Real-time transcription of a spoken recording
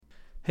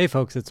Hey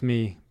folks, it's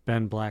me,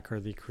 Ben Blacker,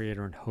 the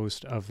creator and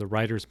host of the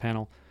Writers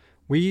Panel.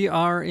 We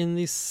are in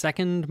the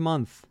second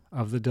month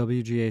of the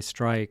WGA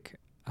strike.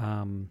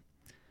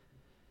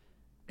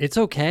 It's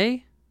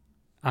okay.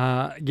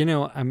 I've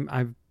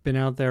been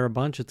out there a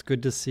bunch. It's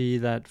good to see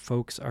that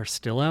folks are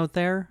still out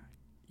there.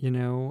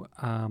 There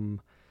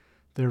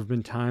have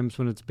been times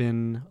when it's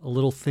been a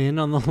little thin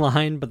on the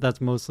line, but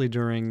that's mostly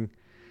during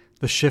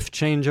the shift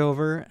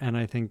changeover. And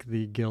I think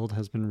the Guild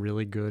has been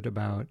really good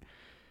about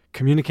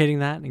communicating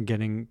that and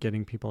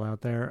getting people out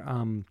there.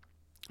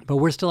 But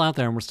we're still out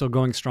there and we're still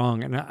going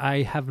strong. And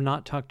I have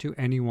not talked to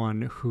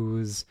anyone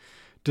whose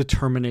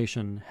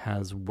determination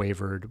has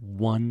wavered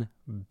one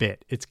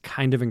bit. It's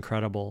kind of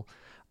incredible.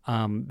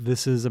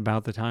 This is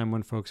about the time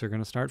when folks are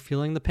going to start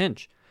feeling the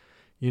pinch.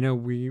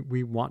 We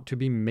want to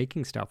be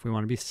making stuff. We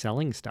want to be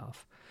selling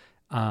stuff.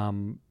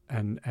 And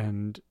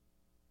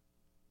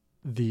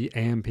the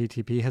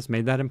AMPTP has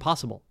made that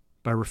impossible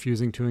by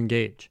refusing to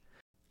engage.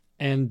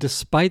 And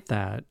despite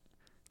that,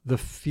 the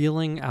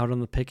feeling out on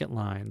the picket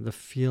line, the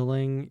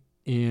feeling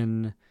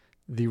in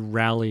the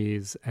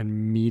rallies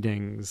and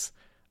meetings,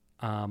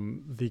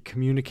 the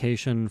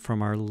communication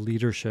from our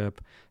leadership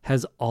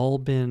has all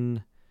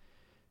been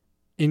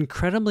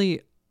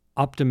incredibly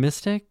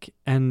optimistic,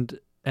 and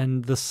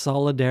the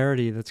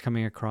solidarity that's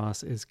coming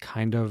across is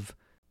kind of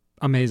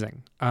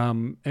amazing.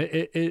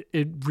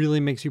 It really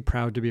makes you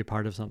proud to be a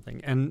part of something.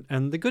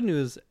 And the good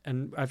news,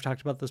 and I've talked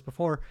about this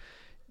before,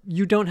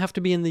 you don't have to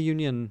be in the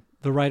union,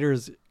 the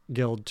Writers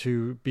Guild,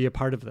 to be a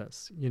part of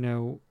this.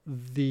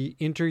 The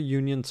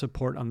inter-union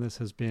support on this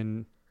has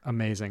been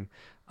amazing.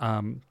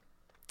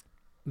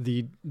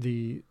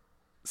 The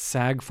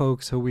SAG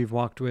folks who we've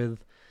walked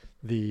with,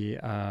 the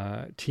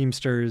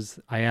Teamsters,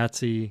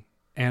 IATSE,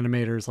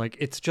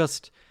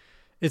 animators,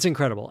 it's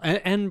incredible.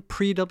 And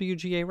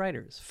pre-WGA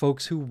writers,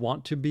 folks who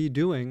want to be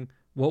doing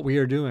what we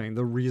are doing,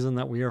 the reason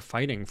that we are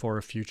fighting for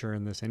a future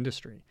in this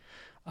industry,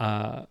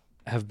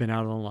 have been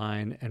out on the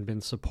line and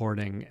been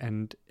supporting,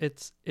 and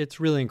it's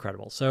really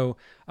incredible. So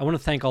I want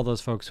to thank all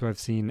those folks who I've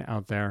seen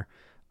out there.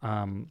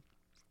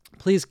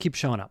 Please keep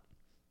showing up.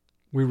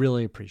 We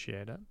really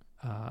appreciate it.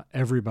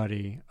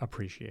 Everybody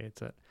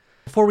appreciates it.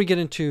 Before we get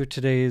into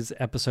today's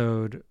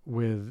episode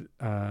with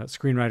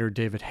screenwriter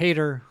David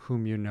Hayter,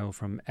 whom you know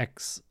from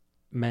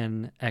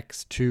X-Men,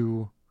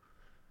 X2,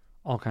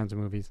 all kinds of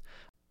movies,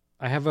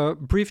 I have a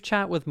brief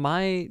chat with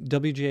my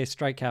WGA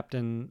strike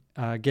captain,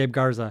 Gabe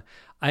Garza.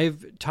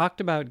 I've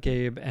talked about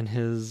Gabe and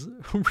his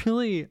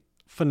really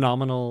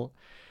phenomenal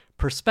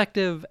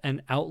perspective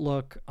and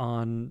outlook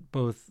on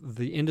both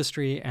the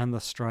industry and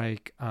the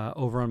strike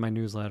over on my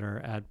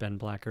newsletter at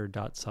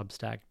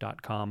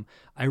benblacker.substack.com.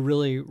 I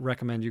really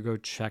recommend you go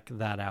check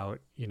that out.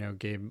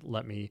 Gabe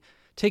let me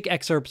take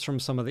excerpts from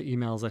some of the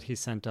emails that he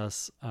sent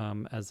us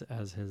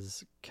as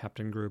his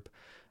captain group,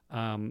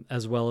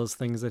 as well as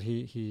things that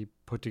he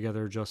put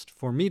together just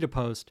for me to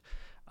post.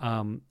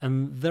 And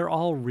they're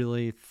all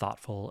really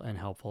thoughtful and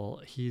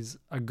helpful. He's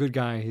a good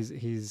guy.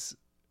 He's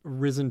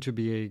risen to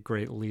be a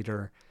great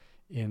leader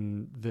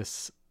in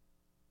this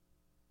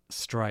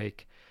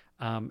strike.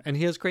 And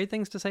he has great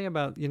things to say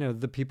about,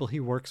 the people he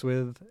works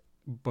with,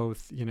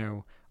 both,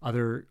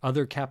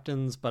 other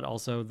captains, but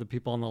also the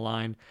people on the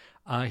line.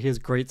 He has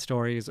great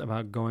stories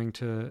about going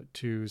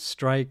to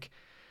strike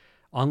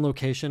on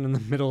location in the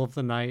middle of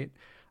the night,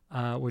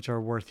 which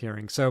are worth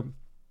hearing. So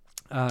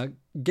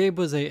Gabe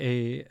was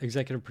a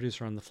executive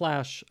producer on The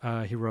Flash.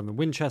 He wrote on The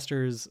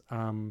Winchesters.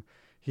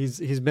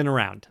 He's been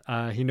around.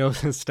 He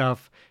knows his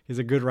stuff. He's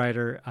a good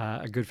writer,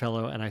 a good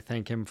fellow, and I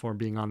thank him for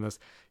being on this.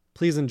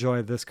 Please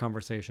enjoy this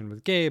conversation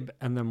with Gabe,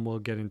 and then we'll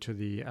get into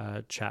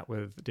the chat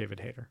with David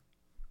Hayter.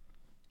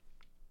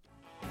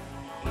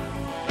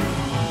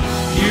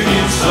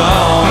 Union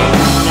song,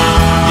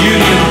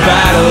 union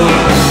battle,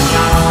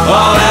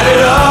 all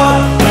added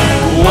up.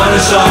 What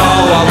is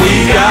all what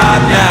we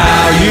got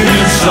now?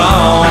 Union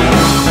song,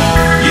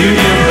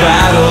 union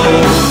battle,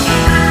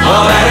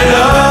 all added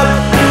up.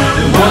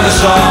 What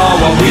is all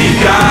what we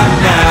got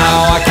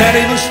now? I can't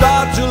even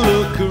start to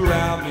look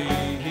around me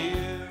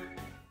here.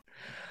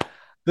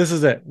 This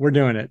is it. We're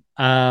doing it.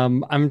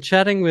 I'm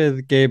chatting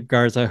with Gabe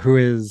Garza, who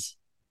is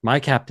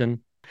my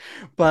captain.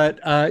 But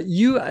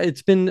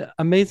it's been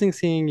amazing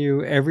seeing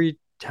you every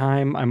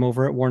time I'm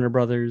over at Warner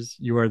Brothers.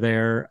 You are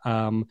there.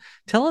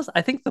 Tell us,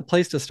 I think the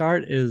place to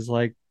start is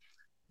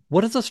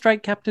what does a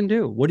strike captain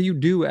do? What do you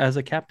do as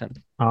a captain?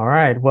 All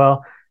right.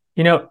 Well,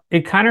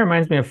 it kind of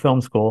reminds me of film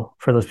school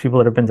for those people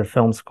that have been to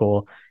film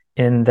school,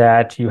 in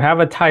that you have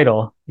a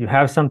title, you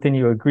have something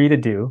you agree to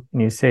do,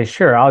 and you say,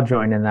 sure, I'll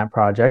join in that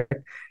project.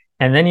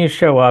 And then you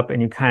show up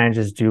and you kind of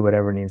just do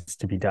whatever needs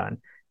to be done.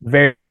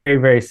 Very, very,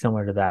 very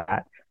similar to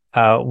that.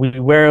 We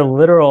wear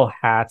literal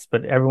hats,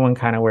 but everyone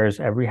kind of wears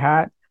every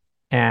hat,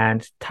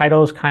 and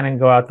titles kind of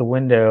go out the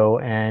window.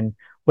 And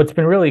what's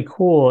been really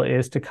cool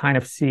is to kind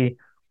of see,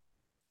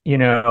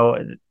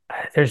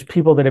 there's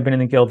people that have been in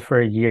the Guild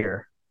for a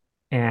year,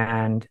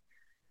 and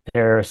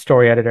they're a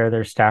story editor,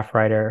 they're a staff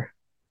writer,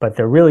 but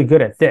they're really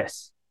good at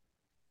this.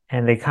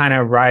 And they kind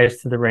of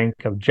rise to the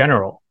rank of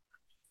general.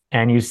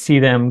 and you see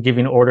them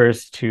giving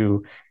orders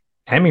to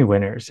Emmy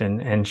winners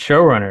and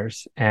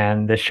showrunners,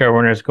 and the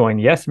showrunners going,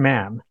 "Yes,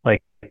 ma'am."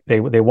 Like they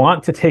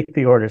want to take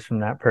the orders from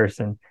that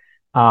person.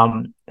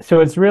 So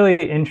it's really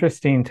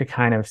interesting to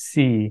kind of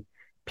see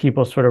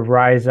people sort of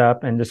rise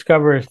up and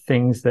discover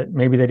things that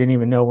maybe they didn't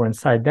even know were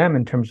inside them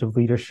in terms of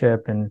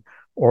leadership and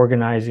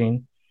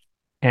organizing.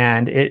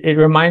 And it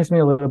reminds me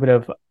a little bit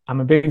of, I'm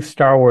a big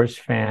Star Wars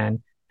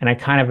fan, and I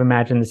kind of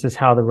imagine this is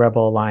how the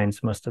Rebel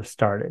Alliance must have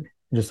started,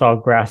 just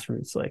all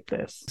grassroots like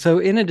this. So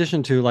in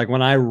addition to like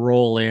when I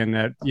roll in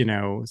at,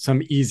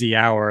 some easy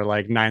hour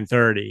like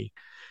 9:30,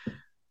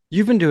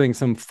 you've been doing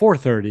some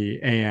 4:30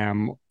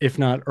 a.m., if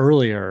not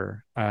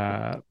earlier,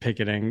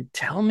 picketing.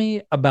 Tell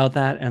me about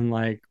that, and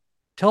like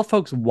tell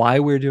folks why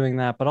we're doing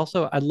that, but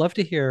also I'd love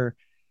to hear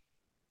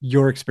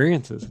your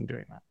experiences in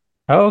doing that.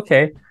 Oh,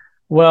 okay.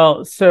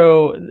 Well,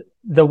 so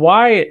the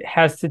why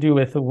has to do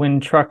with when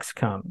trucks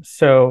come.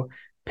 So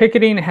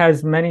picketing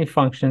has many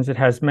functions. It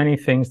has many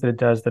things that it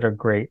does that are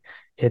great.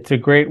 It's a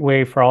great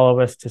way for all of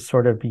us to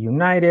sort of be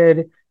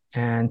united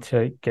and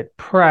to get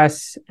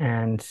press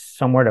and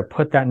somewhere to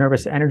put that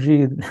nervous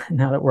energy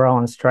now that we're all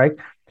on strike.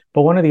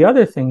 But one of the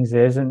other things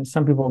is, and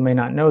some people may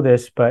not know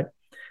this, but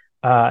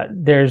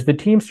there's the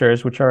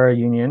Teamsters, which are a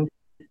union.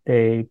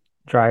 They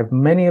drive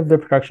many of the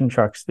production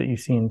trucks that you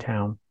see in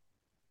town,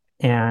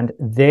 and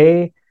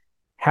they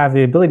have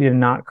the ability to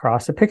not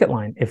cross a picket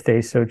line if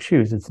they so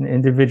choose. It's an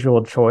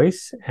individual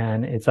choice,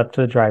 and it's up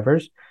to the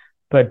drivers.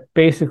 But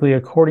basically,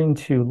 according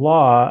to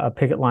law, a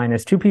picket line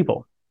is two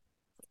people.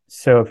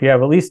 So if you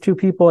have at least two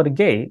people at a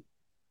gate,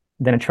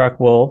 then a truck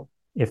will,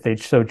 if they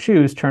so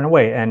choose, turn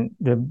away. And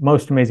the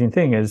most amazing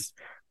thing is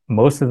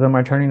most of them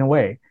are turning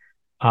away.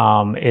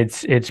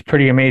 It's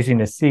pretty amazing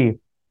to see.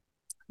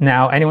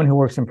 Now, anyone who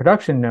works in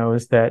production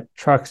knows that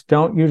trucks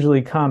don't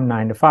usually come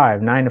 9 to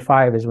 5. 9 to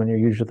 5 is when you're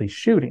usually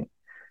shooting.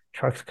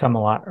 Trucks come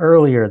a lot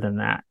earlier than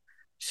that.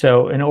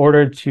 So in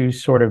order to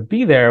sort of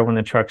be there when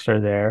the trucks are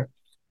there,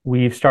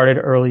 we've started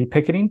early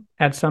picketing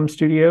at some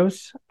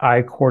studios.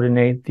 I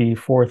coordinate the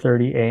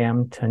 4:30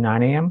 a.m. to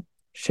 9 a.m.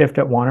 shift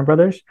at Warner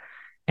Brothers.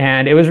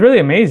 And it was really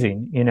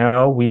amazing.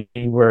 We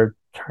were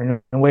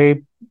turning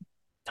away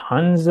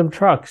tons of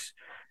trucks.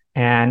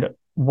 And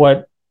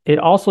what it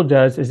also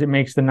does is it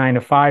makes the 9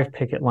 to 5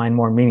 picket line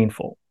more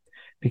meaningful,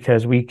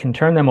 because we can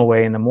turn them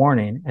away in the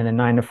morning, and the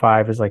 9 to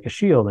 5 is like a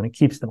shield and it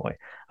keeps them away.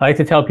 I like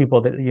to tell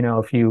people that,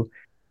 if you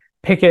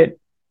picket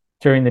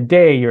during the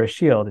day, you're a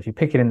shield. If you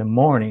picket in the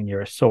morning,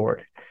 you're a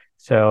sword.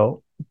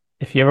 So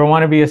if you ever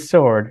want to be a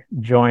sword,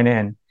 join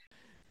in.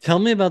 Tell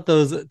me about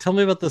those. Tell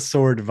me about the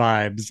sword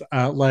vibes.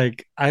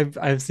 Like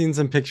I've seen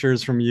some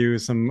pictures from you.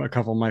 A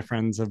couple of my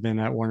friends have been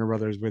at Warner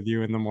Brothers with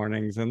you in the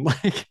mornings, and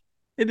like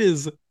it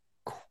is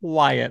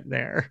quiet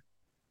there.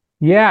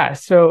 Yeah,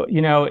 so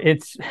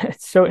it's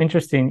so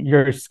interesting.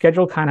 Your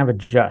schedule kind of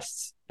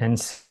adjusts, and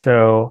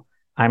so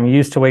I'm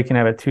used to waking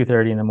up at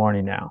 2:30 in the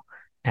morning now,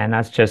 and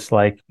that's just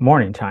like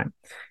morning time.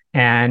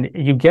 And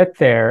you get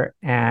there,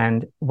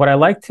 and what I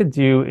like to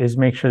do is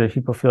make sure that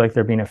people feel like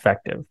they're being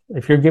effective.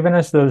 If you're giving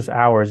us those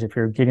hours, if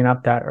you're getting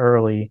up that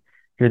early,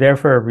 you're there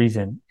for a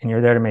reason, and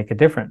you're there to make a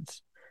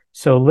difference.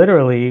 So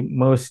literally,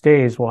 most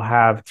days we'll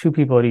have two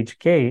people at each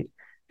gate,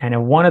 and if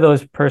one of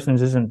those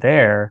persons isn't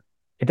there,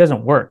 it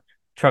doesn't work.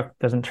 Truck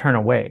doesn't turn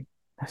away.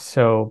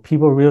 So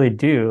people really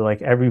do,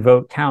 like, every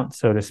vote counts,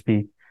 so to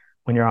speak,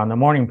 when you're on the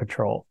morning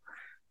patrol.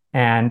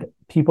 And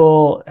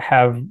people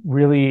have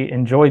really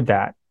enjoyed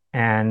that.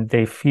 And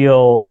they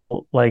feel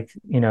like,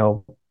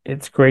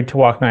 it's great to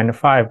walk 9 to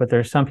 5, but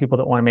there's some people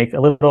that want to make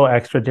a little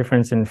extra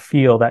difference and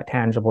feel that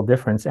tangible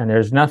difference. And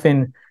there's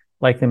nothing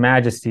like the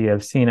majesty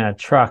of seeing a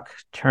truck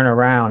turn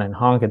around and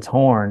honk its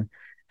horn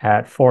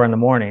at 4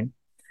 a.m.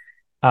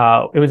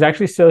 It was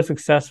actually so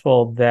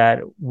successful that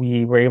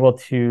we were able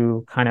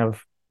to kind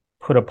of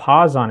put a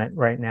pause on it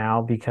right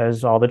now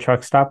because all the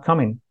trucks stopped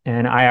coming.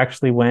 And I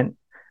actually went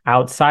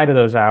outside of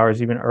those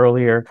hours even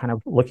earlier, kind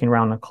of looking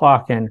around the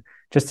clock, and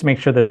just to make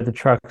sure that the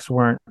trucks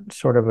weren't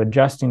sort of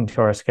adjusting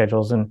to our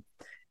schedules. And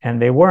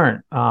they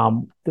weren't.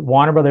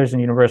 Warner Brothers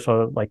and Universal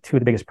are like two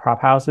of the biggest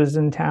prop houses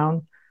in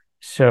town.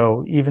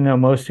 So even though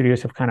most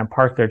studios have kind of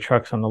parked their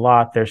trucks on the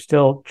lot, there's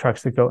still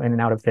trucks that go in and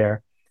out of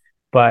there.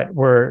 But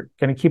we're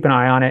going to keep an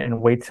eye on it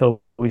and wait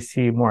till we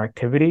see more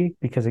activity,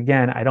 because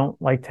again, I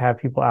don't like to have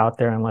people out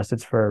there unless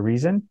it's for a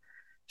reason.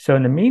 So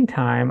in the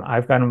meantime,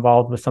 I've got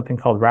involved with something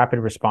called Rapid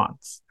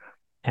Response.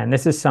 And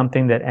this is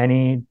something that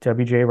any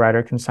WGA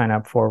writer can sign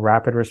up for,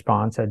 Rapid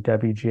Response at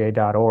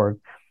WGA.org.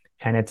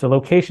 And it's a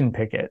location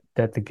picket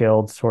that the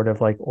Guild sort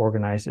of like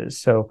organizes.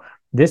 So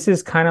this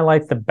is kind of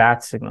like the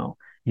bat signal.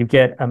 You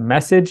get a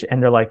message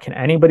and they're like, can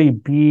anybody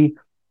be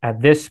at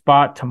this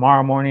spot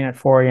tomorrow morning at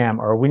 4 a.m.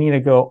 or we need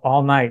to go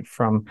all night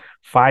from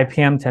 5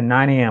 p.m. to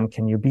 9 a.m.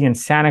 Can you be in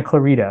Santa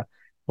Clarita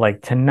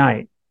like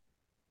tonight?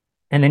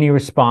 And then you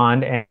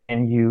respond,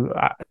 and you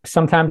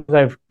sometimes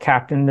I've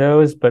captained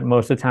those, but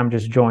most of the time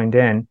just joined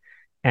in.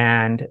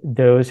 And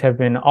those have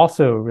been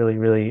also really,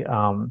 really,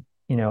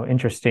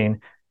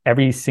 interesting.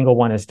 Every single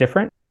one is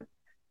different.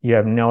 You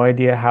have no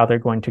idea how they're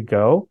going to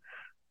go.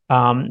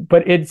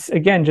 But it's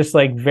again just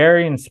like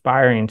very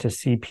inspiring to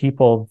see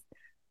people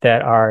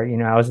that are,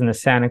 I was in the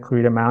Santa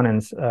Clarita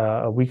Mountains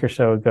a week or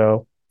so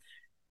ago,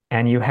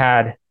 and you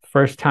had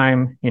first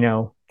time,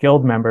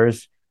 guild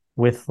members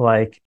with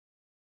like,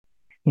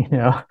 you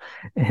know,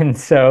 and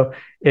so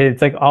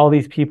it's like all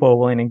these people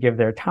willing to give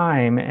their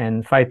time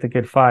and fight the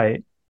good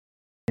fight,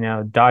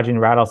 dodging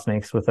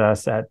rattlesnakes with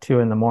us at 2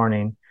 a.m,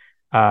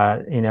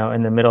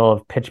 in the middle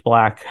of pitch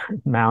black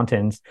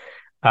mountains,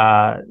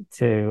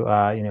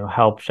 to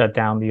help shut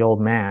down the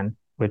old man,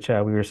 which we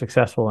were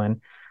successful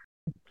in.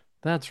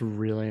 That's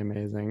really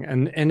amazing.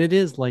 And it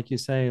is, like you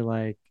say,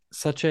 like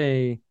such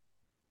an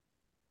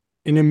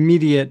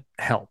immediate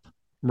help,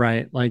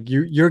 right? Like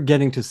you're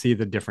getting to see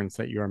the difference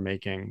that you're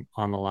making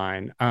on the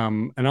line.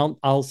 And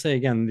I'll say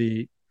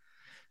again,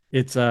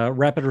 it's a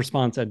rapid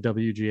response at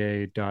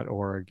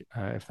wga.org.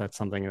 If that's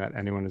something that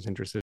anyone is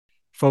interested,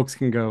 folks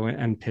can go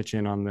and pitch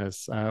in on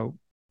this.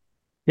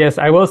 Yes,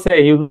 I will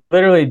say you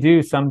literally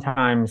do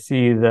sometimes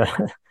see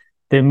the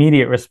the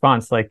immediate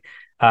response, like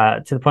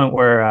to the point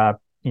where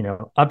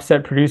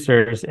upset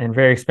producers in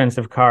very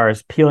expensive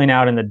cars peeling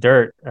out in the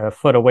dirt a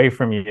foot away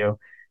from you,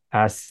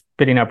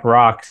 spitting up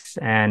rocks,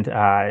 and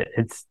I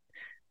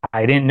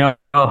didn't know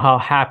how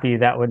happy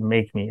that would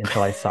make me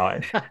until I saw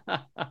it.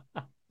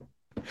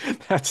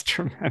 That's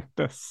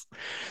tremendous.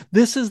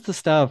 This is the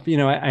stuff,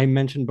 I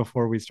mentioned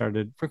before we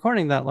started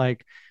recording that,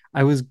 like,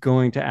 I was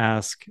going to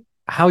ask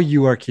how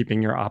you are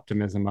keeping your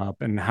optimism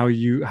up and how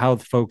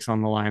the folks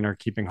on the line are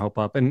keeping hope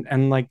up.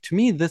 And like, to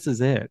me, this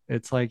is it.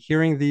 It's like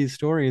hearing these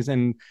stories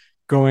and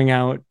going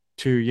out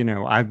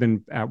to, I've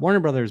been at Warner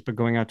Brothers, but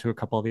going out to a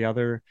couple of the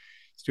other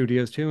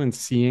studios too, and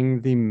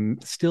seeing the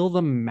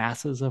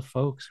masses of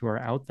folks who are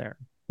out there.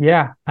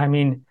 Yeah. I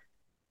mean,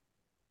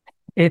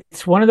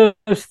 it's one of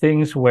those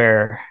things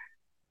where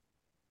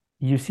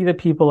you see the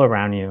people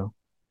around you.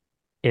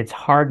 It's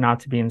hard not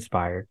to be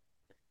inspired.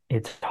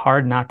 It's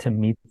hard not to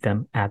meet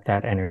them at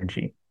that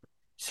energy.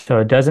 So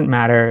it doesn't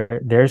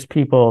matter. There's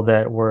people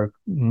that work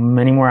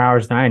many more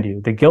hours than I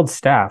do. The guild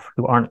staff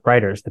who aren't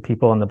writers, the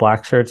people in the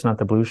black shirts, not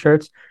the blue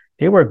shirts,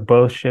 they work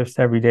both shifts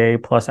every day,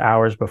 plus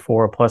hours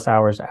before, plus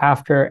hours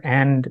after,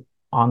 and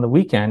on the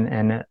weekend.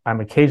 And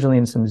I'm occasionally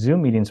in some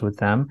Zoom meetings with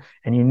them.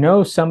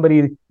 And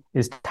somebody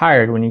is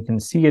tired when you can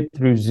see it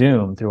through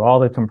Zoom, through all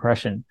the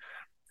compression.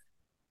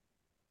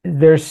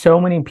 There's so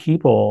many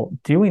people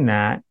doing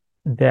that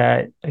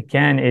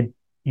again,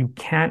 you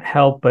can't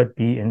help but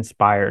be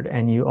inspired,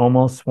 and you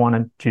almost want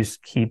to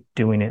just keep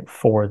doing it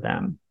for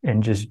them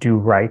and just do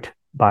right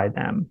by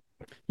them.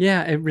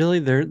 Yeah, it really,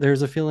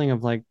 there's a feeling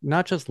of like,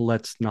 not just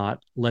let's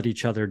not let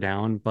each other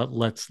down, but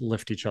let's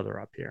lift each other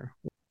up here.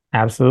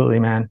 Absolutely,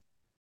 man.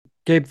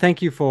 Gabe,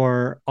 thank you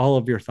for all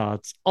of your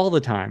thoughts all the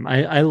time.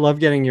 I love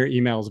getting your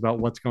emails about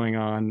what's going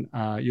on.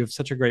 You have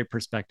such a great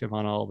perspective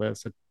on all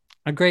this,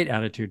 a great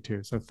attitude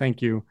too. So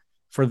thank you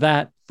for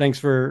that. Thanks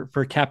for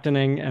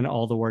captaining and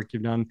all the work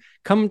you've done.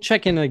 Come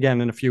check in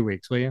again in a few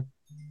weeks, will you?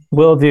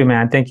 Will do,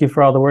 man. Thank you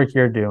for all the work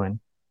you're doing.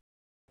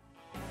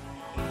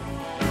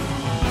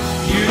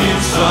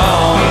 Union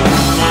song,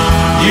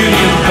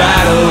 union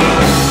battle,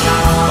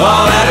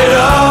 all added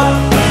up,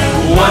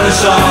 won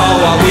us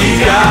all what we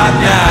got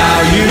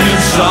now.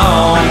 Union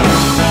song,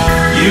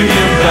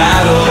 union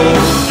battle,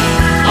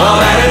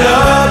 all added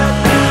up,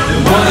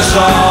 won us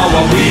all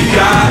what we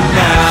got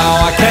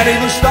now. I can't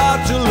even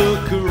start to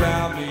look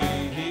around me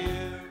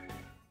here.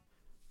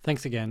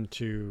 Thanks again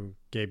to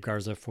Gabe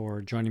Garza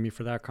for joining me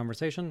for that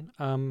conversation.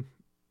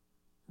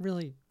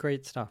 Really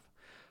great stuff.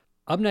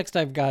 Up next,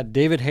 I've got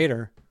David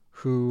Hayter,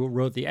 who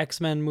wrote the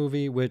X-Men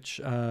movie, which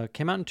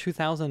came out in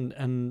 2000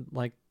 and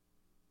like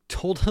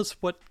told us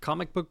what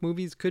comic book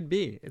movies could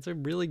be. It's a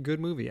really good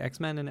movie.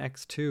 X-Men and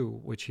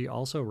X2, which he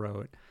also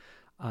wrote,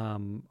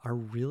 are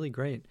really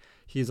great.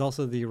 He's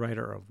also the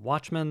writer of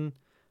Watchmen,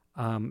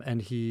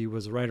 and he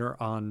was a writer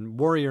on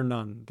Warrior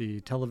Nun, the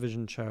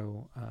television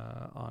show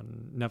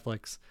on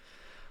Netflix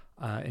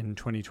in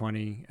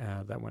 2020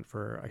 that went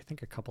for, I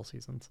think, a couple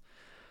seasons.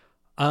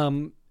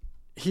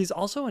 He's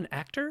also an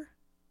actor,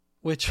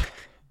 which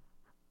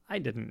I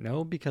didn't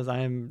know because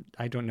I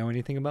don't know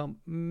anything about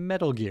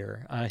Metal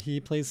Gear. He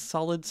plays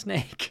Solid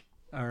Snake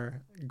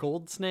or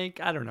Gold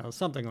Snake. I don't know,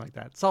 something like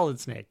that. Solid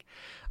Snake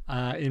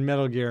in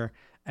Metal Gear.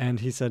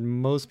 And he said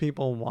most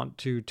people want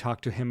to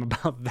talk to him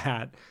about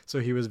that. So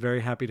he was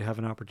very happy to have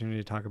an opportunity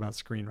to talk about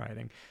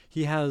screenwriting.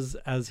 He has,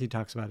 as he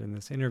talks about in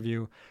this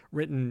interview,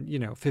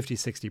 written, 50,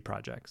 60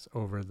 projects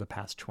over the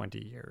past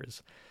 20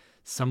 years.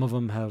 Some of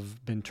them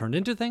have been turned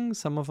into things.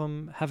 Some of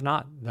them have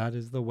not. That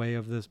is the way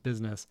of this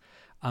business.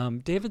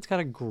 David's got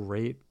a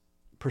great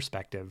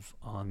perspective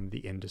on the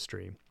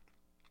industry.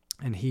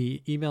 And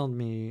he emailed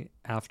me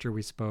after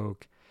we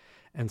spoke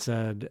and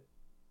said,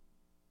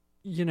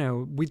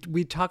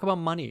 we talk about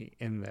money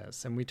in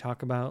this, and we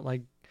talk about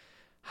like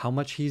how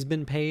much he's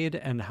been paid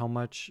and how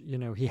much,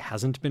 he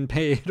hasn't been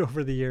paid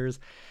over the years.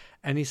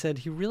 And he said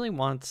he really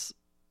wants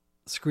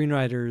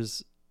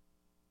screenwriters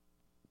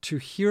to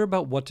hear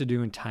about what to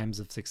do in times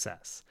of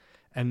success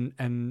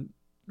and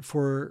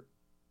for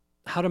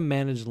how to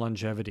manage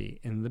longevity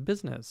in the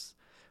business,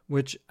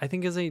 which I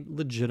think is a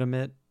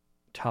legitimate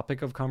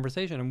topic of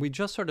conversation. And we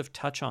just sort of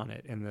touch on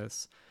it in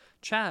this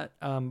chat.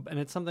 And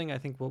it's something I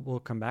think we'll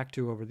come back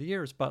to over the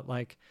years. But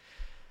like,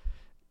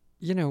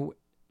 you know,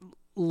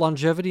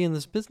 longevity in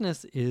this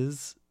business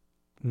is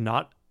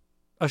not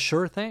a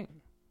sure thing.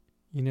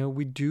 You know,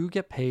 we do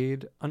get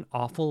paid an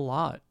awful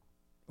lot,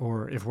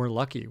 or if we're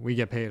lucky, we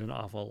get paid an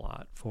awful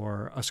lot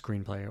for a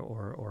screenplay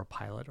or a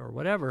pilot or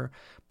whatever.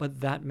 But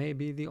that may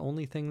be the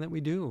only thing that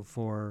we do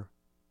for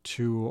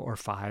 2 or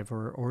 5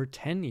 or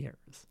 10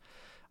 years.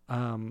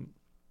 And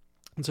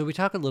so we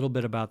talk a little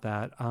bit about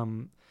that.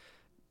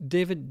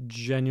 David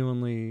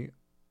genuinely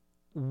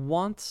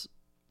wants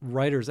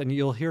writers, and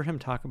you'll hear him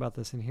talk about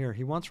this in here,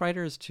 he wants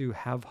writers to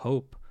have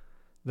hope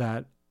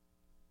that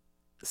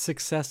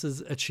success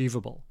is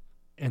achievable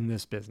in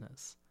this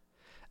business,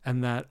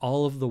 and that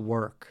all of the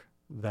work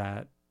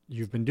that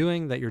you've been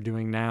doing, that you're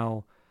doing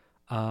now,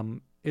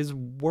 is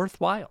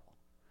worthwhile.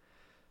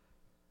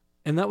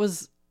 And that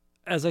was,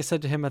 as I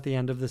said to him at the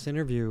end of this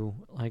interview,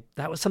 like,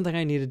 that was something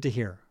I needed to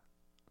hear.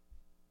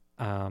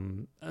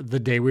 The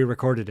day we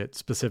recorded it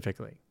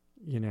specifically,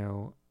 you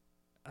know,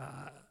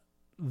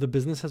 the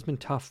business has been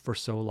tough for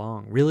so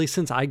long, really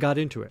since I got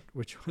into it,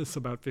 which was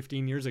about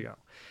 15 years ago.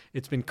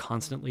 It's been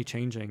constantly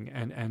changing,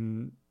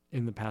 and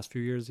in the past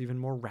few years, even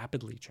more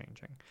rapidly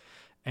changing.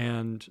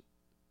 And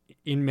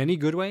in many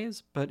good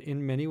ways, but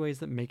in many ways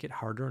that make it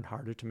harder and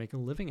harder to make a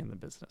living in the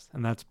business.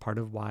 And that's part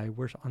of why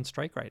we're on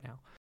strike right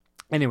now.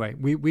 Anyway,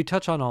 we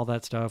touch on all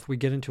that stuff. We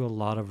get into a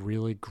lot of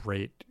really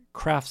great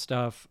craft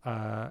stuff.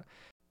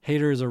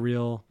 Hayter is a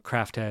real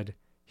craft head.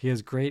 He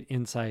has great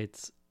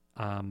insights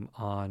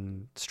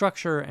on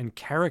structure and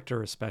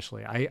character,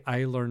 especially.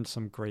 I learned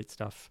some great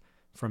stuff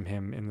from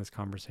him in this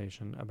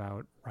conversation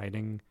about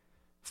writing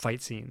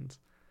fight scenes.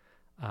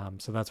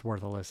 So that's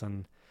worth a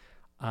listen.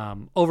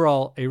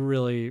 Overall, a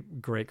really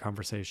great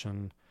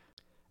conversation.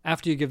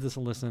 After you give this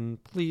a listen,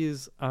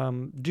 please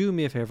do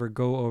me a favor,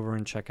 go over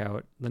and check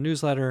out the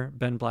newsletter,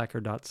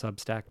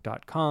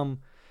 benblacker.substack.com.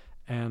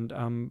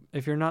 And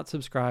if you're not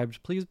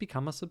subscribed, please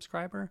become a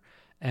subscriber.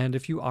 And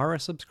if you are a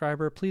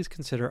subscriber, please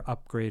consider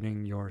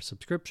upgrading your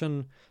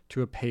subscription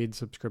to a paid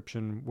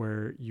subscription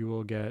where you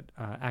will get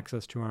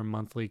access to our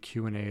monthly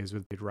Q&As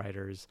with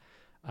writers.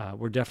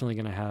 We're definitely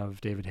going to have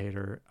David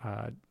Hayter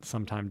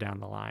sometime down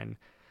the line.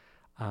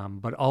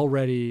 But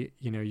already,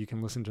 you know, you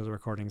can listen to the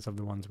recordings of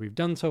the ones we've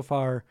done so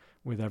far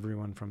with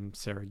everyone from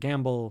Sarah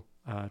Gamble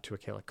to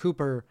Akela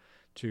Cooper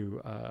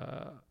to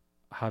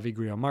Javi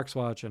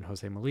Grillo-Marxwatch and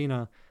Jose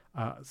Molina.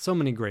 So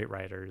many great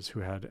writers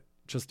who had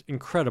just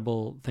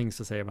incredible things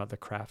to say about the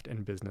craft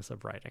and business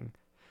of writing.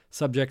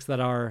 Subjects that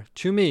are,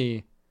 to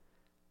me,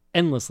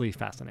 endlessly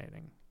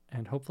fascinating,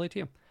 and hopefully to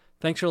you.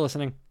 Thanks for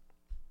listening.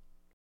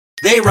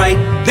 They write,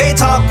 they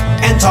talk,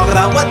 and talk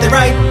about what they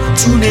write.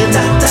 Tune in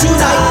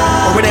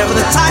tonight, or whenever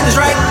the time is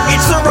right.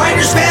 It's the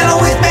Writers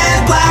Panel with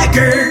Ben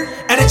Blacker,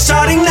 and it's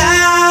starting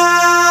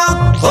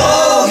now.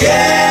 Oh,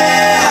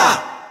 yeah!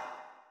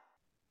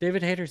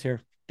 David Hayter's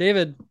here.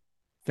 David,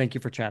 thank you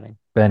for chatting.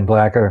 Ben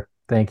Blacker,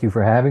 thank you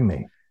for having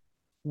me.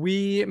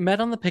 We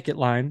met on the picket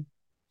line.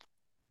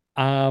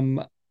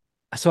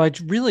 So I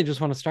really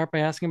just want to start by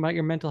asking about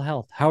your mental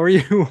health. How are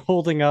you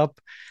holding up?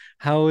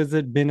 How has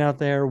it been out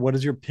there? What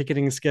has your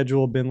picketing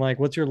schedule been like?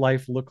 What's your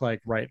life look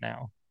like right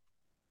now?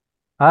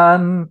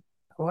 Well,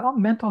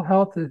 mental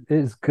health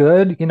is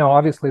good. You know,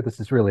 obviously this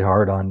is really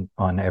hard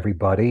on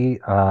everybody.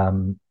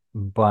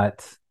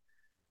 But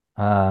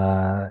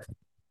kind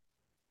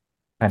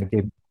of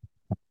gave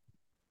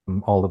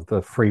all of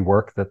the free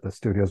work that the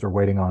studios are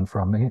waiting on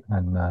from me,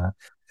 and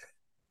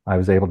I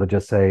was able to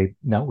just say,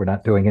 no, we're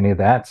not doing any of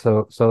that.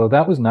 So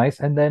that was nice.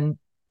 And then,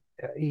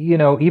 you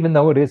know, even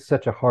though it is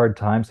such a hard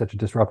time, such a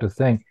disruptive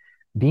thing,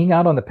 being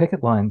out on the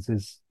picket lines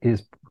is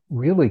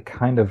really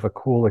kind of a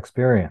cool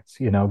experience,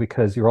 you know,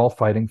 because you're all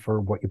fighting for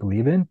what you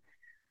believe in.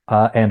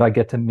 And I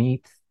get to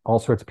meet all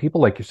sorts of people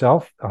like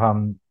yourself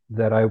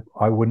that I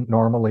wouldn't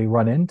normally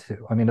run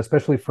into. I mean,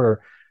 especially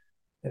for,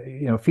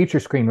 you know, feature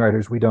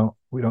screenwriters, we don't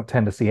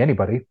tend to see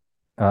anybody.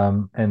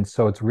 And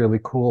so it's really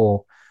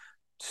cool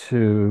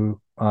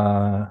to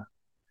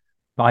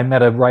I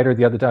met a writer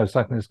the other day. I was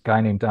talking to this guy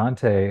named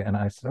Dante, and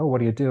I said, "Oh, what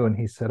do you do?" And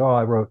he said, "Oh,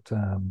 I wrote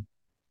oh,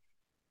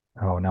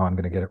 now I'm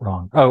going to get it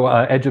wrong. Oh,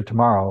 Edge of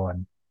Tomorrow,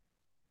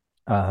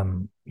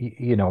 and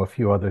you know, a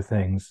few other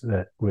things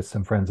that with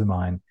some friends of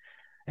mine."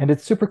 And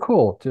it's super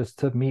cool just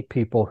to meet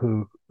people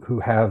who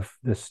have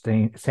this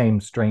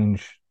same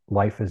strange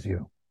life as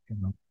you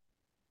know.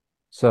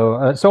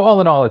 So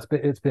all in all,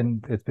 it's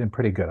been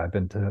pretty good. I've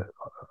been to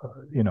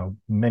you know,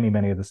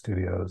 many of the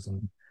studios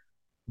and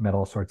met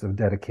all sorts of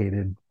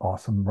dedicated,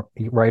 awesome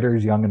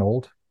writers, young and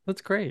old.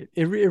 That's great.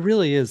 It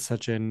really is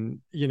such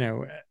an, you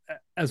know,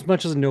 as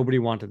much as nobody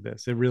wanted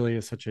this, it really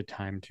is such a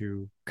time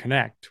to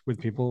connect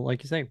with people,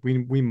 like you say,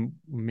 we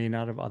may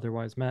not have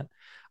otherwise met.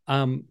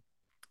 So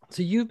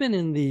you've been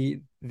in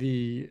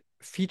the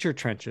feature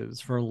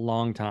trenches for a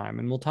long time,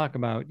 and we'll talk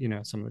about, you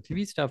know, some of the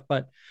TV stuff,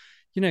 but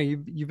you know,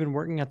 you've been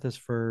working at this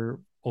for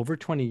over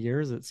 20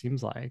 years, it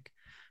seems like.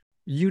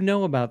 You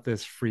know about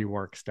this free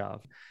work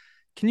stuff.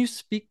 Can you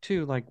speak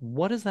to like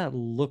what does that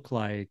look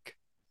like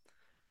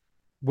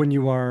when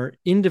you are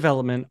in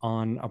development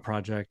on a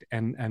project,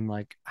 and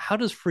like how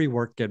does free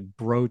work get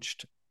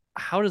broached?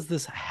 How does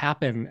this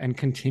happen and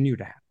continue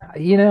to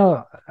happen? You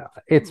know,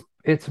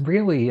 it's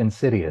really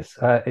insidious.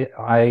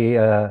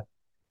 And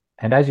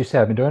as you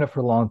said, I've been doing it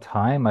for a long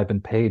time. I've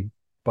been paid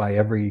by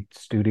every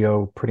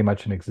studio pretty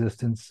much in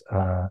existence,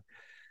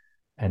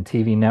 and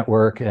TV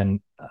network, and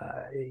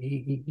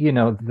you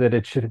know that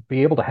it should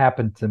be able to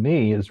happen to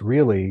me is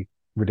really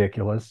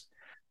ridiculous.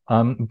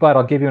 But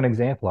I'll give you an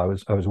example. I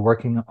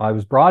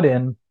was brought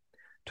in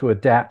to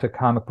adapt a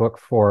comic book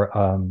for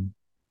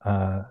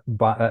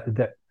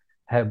that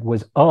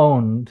was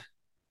owned.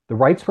 The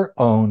rights were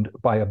owned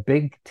by a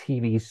big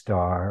TV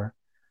star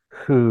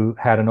who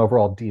had an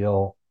overall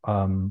deal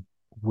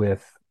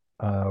with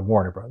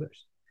Warner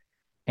Brothers,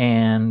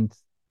 and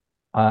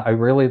I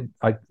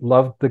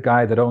loved the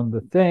guy that owned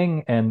the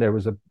thing, and there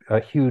was a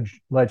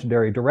huge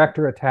legendary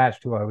director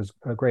attached who I was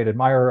a great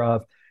admirer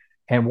of,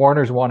 and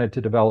Warner's wanted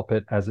to develop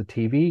it as a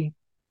TV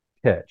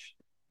pitch,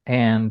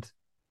 and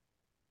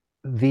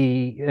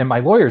my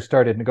lawyers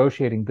started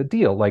negotiating the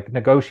deal, like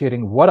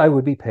negotiating what I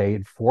would be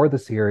paid for the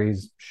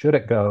series, should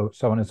it go,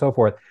 so on and so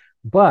forth.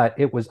 But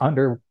it was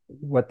under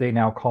what they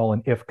now call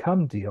an if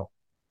come deal,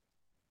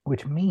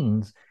 which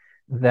means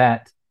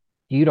that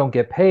you don't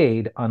get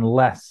paid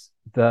unless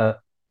the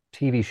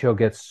TV show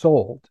gets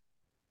sold,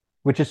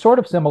 which is sort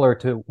of similar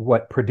to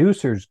what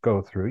producers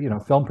go through. You know,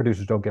 film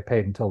producers don't get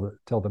paid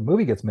until the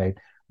movie gets made,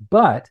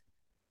 but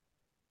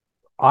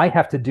I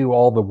have to do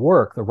all the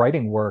work, the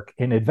writing work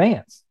in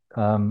advance.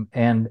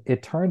 And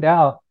it turned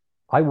out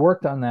I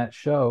worked on that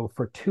show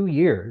for 2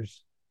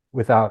 years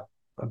without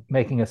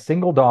making a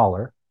single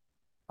dollar.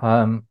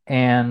 And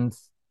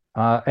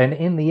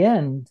in the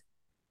end,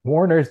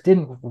 Warner's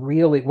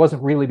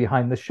wasn't really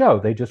behind the show.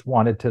 They just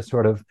wanted to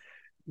sort of,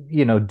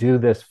 you know, do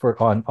this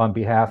on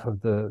behalf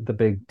of the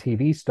big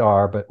TV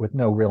star, but with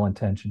no real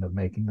intention of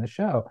making the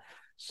show.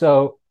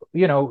 So,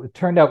 you know, it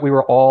turned out we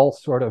were all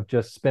sort of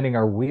just spinning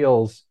our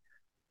wheels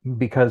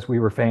because we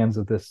were fans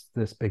of this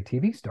big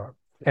TV star,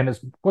 and it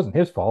wasn't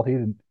his fault. He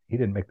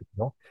didn't make the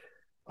deal.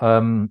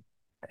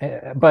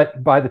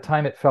 But by the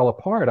time it fell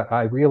apart,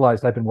 I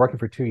realized I'd been working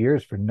for 2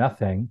 years for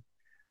nothing.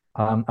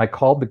 I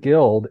called the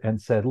guild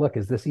and said, "Look,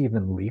 is this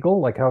even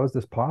legal? Like, how is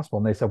this possible?"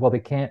 And they said, "Well, they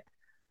can't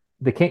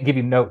give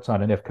you notes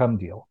on an if come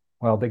deal."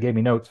 Well, they gave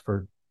me notes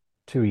for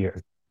 2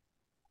 years.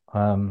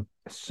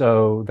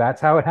 So that's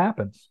how it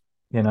happens,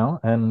 you know,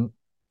 and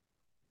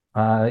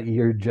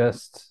you're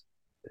just,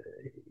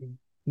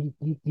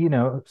 you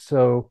know,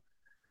 so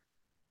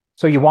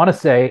you want to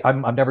say,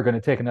 I'm never going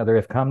to take another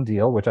if come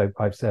deal, which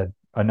I've said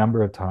a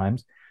number of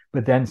times,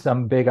 but then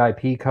some big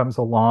IP comes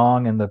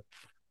along and the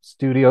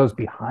studios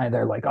behind,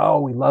 they're like, "Oh,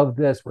 we love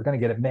this. We're going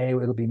to get it made.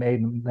 It'll be made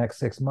in the next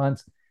 6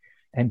 months."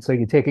 And so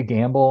you take a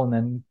gamble, and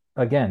then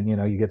again, you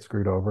know, you get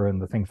screwed over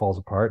and the thing falls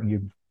apart and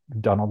you've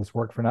done all this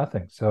work for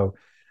nothing.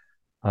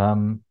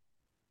 Um,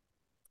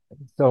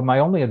 so my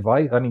only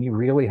advice, I mean, you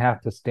really have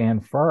to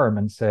stand firm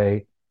and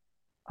say,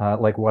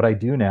 like what I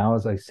do now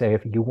is I say,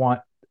 if you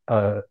want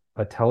a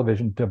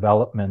television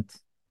development,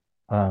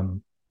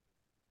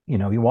 you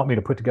know, you want me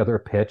to put together a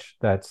pitch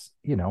that's,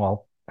 you know,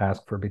 I'll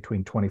ask for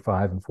between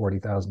 $25,000 and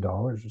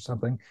 $40,000 or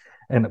something.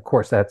 And of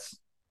course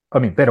I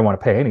mean, they don't want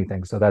to pay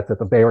anything, so that's at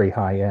the very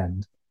high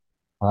end.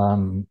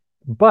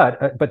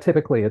 But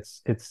typically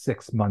it's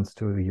 6 months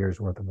to a year's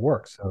worth of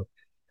work.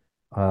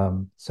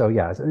 So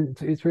yeah,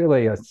 it's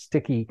really a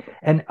sticky,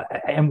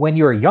 and when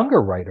you're a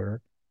younger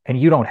writer and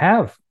you don't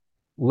have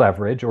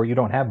leverage or you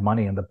don't have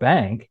money in the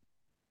bank,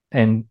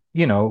 and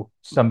you know,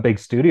 some big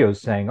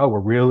studios saying, "Oh, we're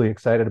really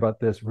excited about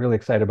this, really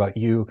excited about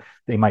you,"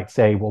 they might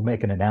say, "We'll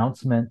make an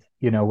announcement,"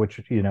 you know,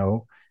 which, you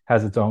know,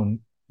 has its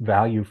own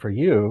value for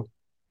you.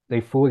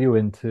 They fool you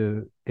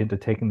into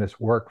taking this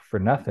work for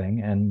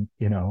nothing, and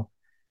you know,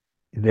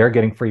 they're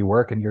getting free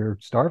work and you're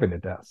starving to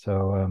death.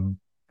 So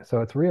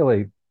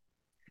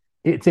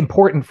it's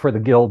important for the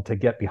guild to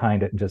get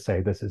behind it and just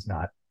say, "This is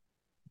not,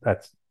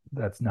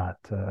 that's not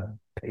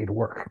paid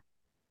work.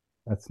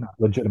 That's not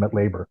legitimate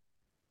labor."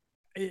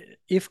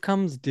 If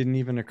comes didn't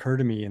even occur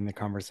to me in the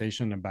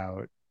conversation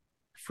about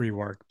free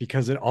work,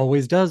 because it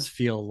always does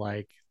feel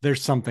like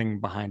there's something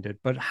behind it.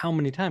 But how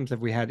many times have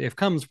we had if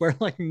comes where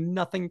like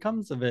nothing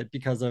comes of it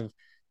because of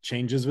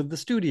changes with the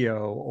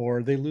studio,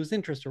 or they lose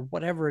interest, or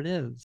whatever it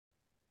is?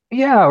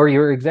 Yeah, or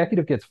your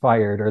executive gets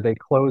fired, or they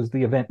close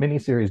the event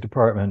miniseries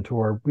department,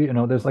 or you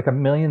know, there's like a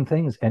million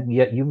things, and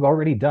yet you've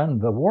already done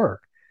the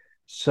work.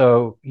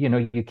 So, you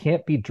know, you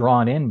can't be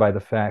drawn in by the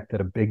fact that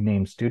a big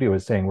name studio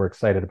is saying we're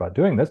excited about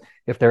doing this.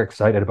 If they're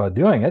excited about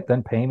doing it,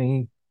 then pay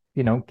me,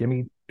 you know, give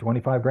me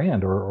 25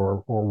 grand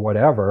or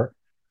whatever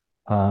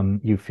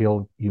you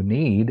feel you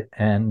need.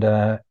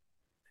 And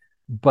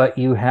but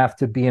you have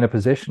to be in a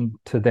position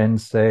to then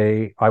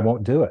say, "I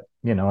won't do it,"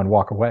 you know, and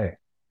walk away.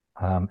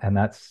 And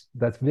that's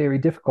very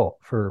difficult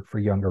for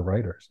younger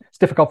writers. It's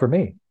difficult for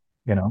me,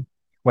 you know.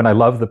 when I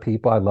love the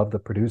people, I love the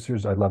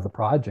producers, I love the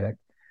project,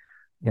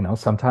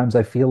 sometimes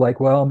I feel like,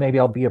 well, maybe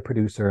I'll be a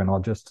producer and I'll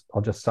just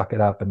suck it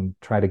up and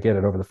try to get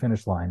it over the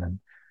finish line. And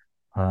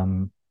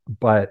um,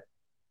 but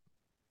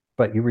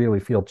but you really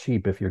feel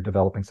cheap if you're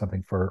developing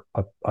something for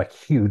a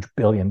huge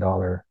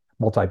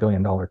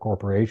multi-billion dollar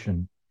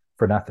corporation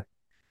for nothing.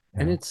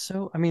 And it's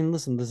so, I mean,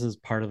 listen, this is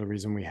part of the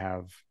reason we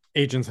have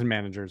agents and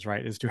managers,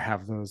 right? Is to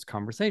have those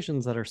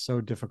conversations that are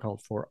so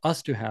difficult for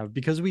us to have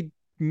because we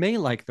may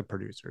like the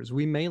producers,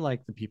 we may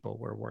like the people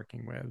we're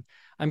working with.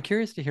 I'm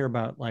curious to hear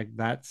about like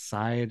that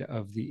side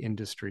of the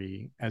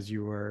industry as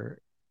you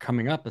were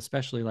coming up,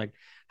 especially like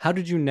how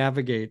did you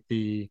navigate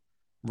the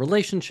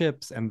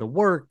relationships and the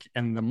work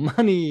and the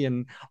money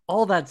and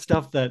all that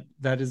stuff that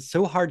is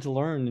so hard to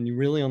learn and you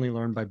really only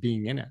learn by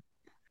being in it.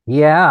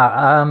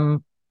 Yeah,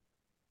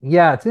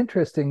 yeah, it's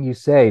interesting you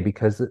say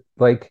because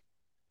like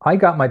I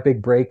got my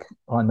big break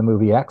on the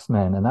movie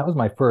X-Men, and that was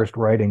my first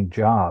writing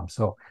job.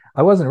 So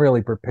I wasn't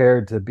really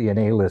prepared to be an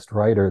A-list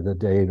writer the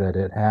day that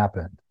it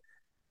happened.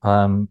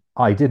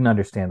 I didn't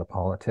understand the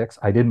politics.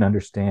 I didn't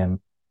understand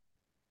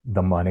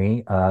the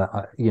money.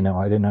 I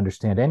didn't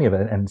understand any of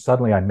it. And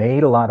suddenly I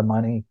made a lot of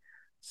money.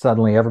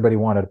 Suddenly everybody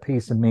wanted a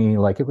piece of me.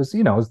 Like it was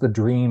the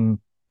dream.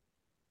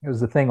 It was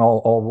the thing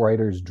all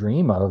writers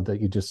dream of,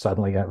 that you just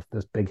suddenly have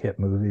this big hit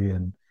movie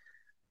and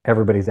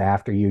everybody's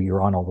after you.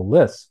 You're on all the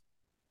lists.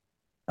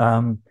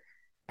 Um,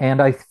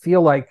 and I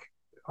feel like,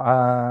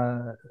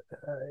 uh,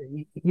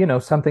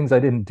 some things I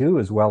didn't do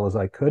as well as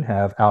I could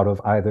have out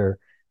of either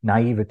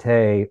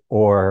naivete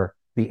or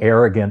the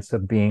arrogance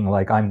of being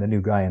like, I'm the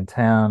new guy in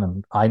town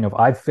and I know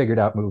I've figured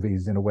out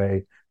movies in a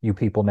way you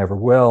people never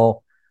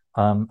will.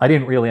 I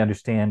didn't really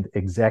understand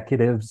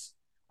executives.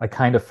 I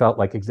kind of felt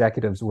like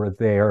executives were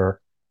there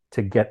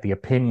to get the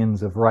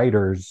opinions of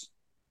writers,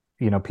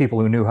 people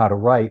who knew how to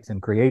write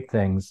and create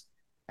things.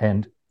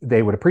 And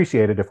they would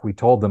appreciate it if we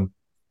told them,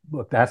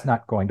 look, that's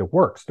not going to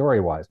work story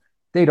wise.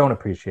 They don't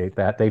appreciate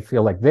that. They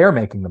feel like they're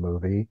making the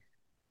movie,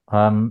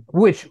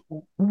 which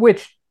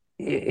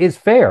is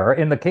fair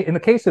in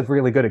the case of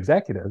really good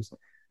executives.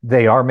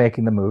 They are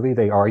making the movie.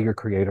 They are your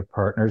creative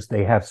partners.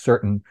 They have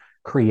certain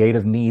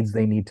creative needs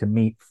they need to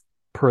meet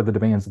per the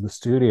demands of the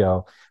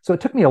studio. So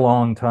it took me a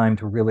long time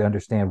to really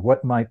understand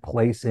what my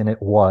place in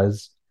it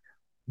was.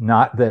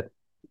 Not that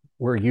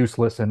we're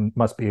useless and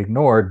must be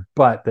ignored,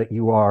 but that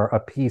you are a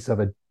piece of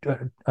an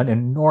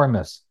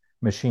enormous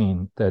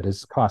machine that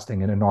is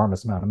costing an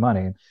enormous amount of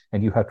money,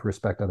 and you have to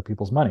respect other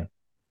people's money.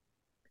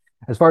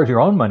 As far as your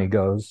own money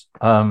goes,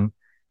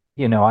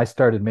 I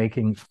started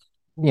making,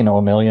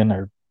 $1 million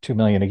or 2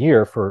 million a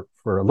year for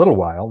a little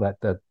while.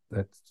 That's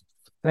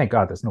thank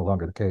God that's no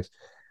longer the case.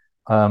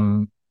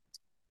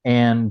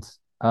 And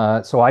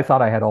so I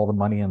thought I had all the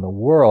money in the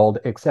world,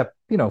 except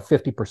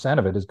 50%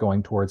 of it is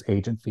going towards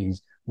agent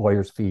fees,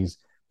 lawyers' fees,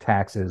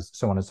 taxes,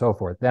 so on and so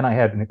forth. Then I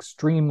had an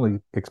extremely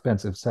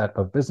expensive set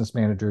of business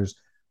managers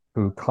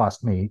who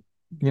cost me,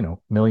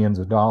 millions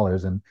of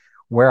dollars. And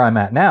where I'm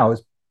at now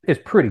is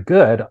pretty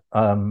good,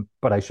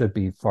 but I should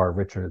be far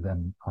richer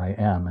than I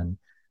am, and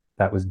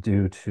that was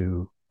due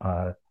to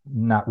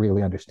not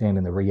really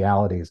understanding the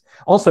realities.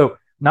 Also,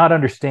 not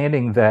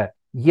understanding that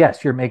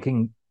yes,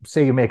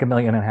 say you make $1.5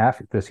 million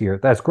this year.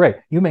 That's great.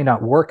 You may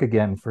not work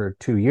again for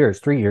 2 years,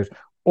 3 years,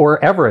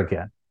 or ever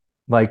again.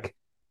 Like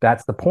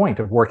that's the point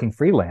of working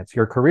freelance.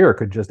 Your career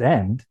could just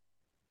end,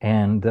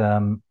 and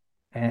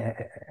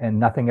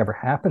nothing ever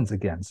happens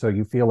again. So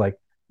you feel like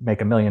make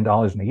 $1 million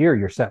in a year,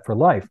 you're set for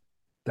life.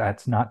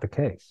 That's not the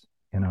case.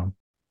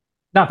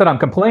 Not that I'm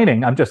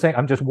complaining. I'm just saying.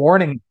 I'm just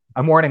warning.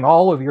 I'm warning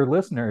all of your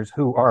listeners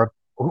who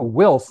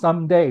will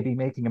someday be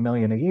making $1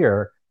 million a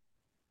year.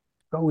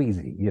 Go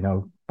easy.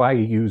 Buy a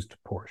used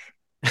Porsche.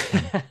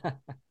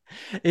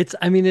 It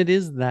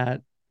is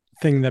that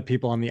thing that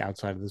people on the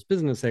outside of this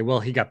business say,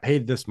 well, he got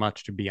paid this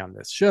much to be on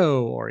this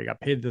show, or he got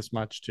paid this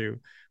much to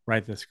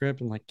write the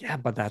script. And like, yeah,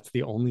 but that's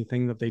the only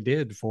thing that they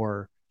did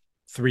for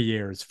 3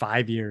 years,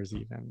 5 years,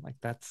 even. Like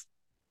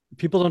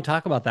people don't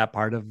talk about that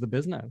part of the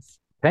business.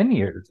 10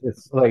 years.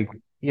 It's like,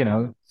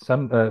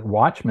 some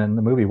Watchmen,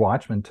 the movie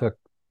Watchmen took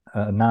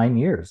 9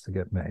 years to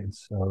get made.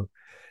 So,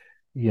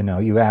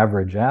 you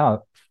average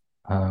out,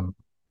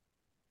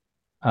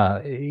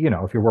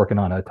 if you're working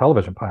on a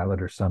television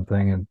pilot or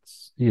something,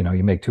 it's, you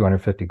make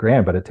 250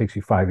 grand, but it takes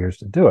you 5 years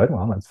to do it.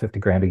 Well, that's 50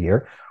 grand a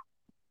year.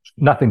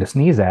 Nothing to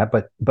sneeze at,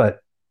 but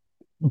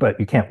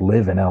you can't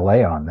live in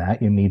LA on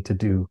that. You need to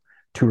do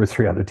 2 or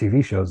 3 other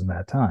TV shows in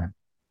that time.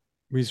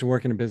 We used to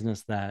work in a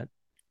business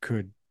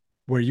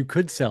where you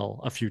could sell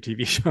a few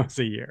TV shows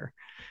a year.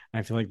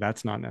 I feel like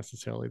that's not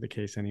necessarily the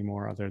case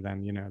anymore, other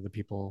than, the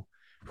people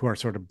who are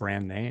sort of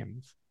brand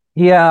names.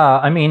 Yeah.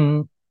 I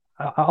mean,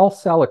 I'll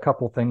sell a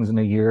couple things in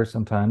a year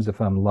sometimes if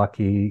I'm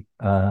lucky.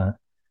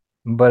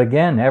 But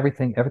again,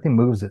 everything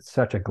moves at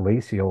such a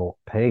glacial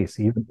pace,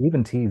 even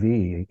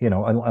TV,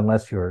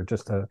 unless you're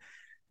just a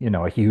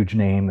huge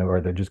name, or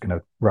they're just going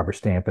to rubber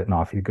stamp it and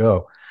off you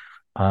go.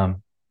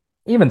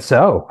 Even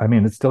so, I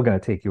mean, it's still going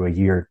to take you a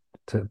year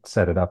to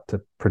set it up,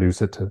 to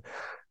produce it, to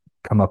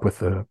come up with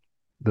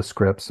the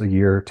scripts, a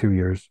year, 2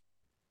 years.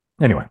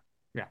 Anyway,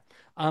 Yeah.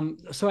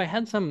 So I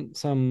had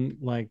some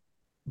like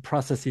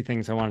processy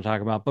things I want to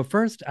talk about, but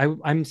first,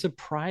 I'm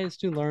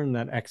surprised to learn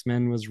that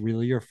X-Men was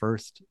really your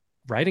first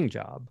writing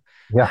job.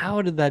 yeah.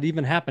 How did that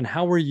even happen?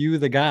 How were you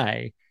the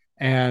guy?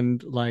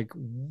 And like,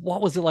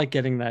 what was it like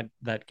getting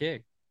that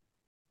gig?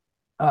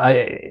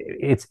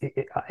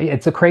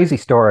 It's a crazy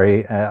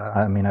story.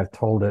 I mean, I've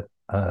told it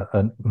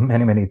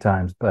many, many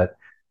times, but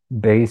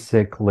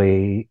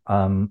basically,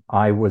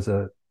 I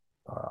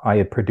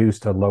had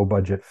produced a low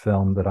budget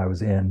film that I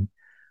was in,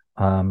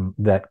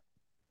 that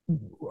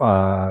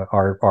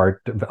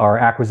our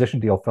acquisition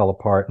deal fell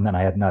apart, and then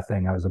I had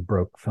nothing. I was a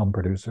broke film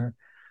producer.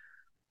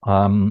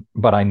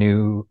 But I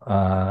knew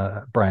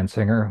Bryan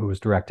Singer, who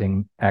was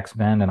directing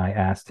X-Men, and I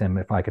asked him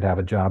if I could have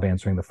a job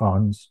answering the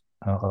phones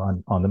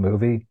on the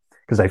movie,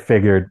 because I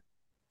figured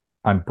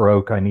I'm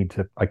broke. I need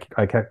to.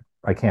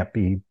 I can't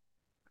be.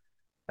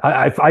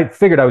 I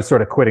figured I was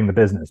sort of quitting the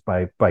business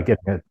by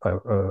getting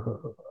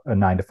a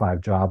 9 to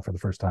 5 job for the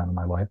first time in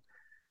my life.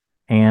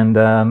 And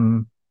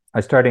I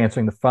started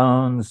answering the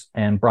phones,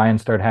 and Bryan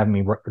started having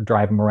me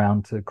drive him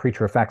around to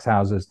creature effects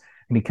houses.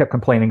 And he kept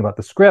complaining about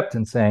the script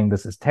and saying,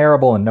 this is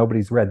terrible, and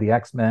nobody's read the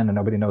X-Men, and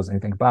nobody knows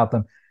anything about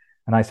them.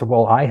 And I said,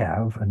 well, I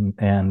have. And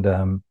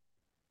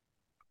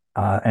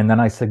then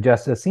I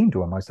suggested a scene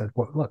to him. I said,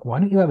 well, look, why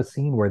don't you have a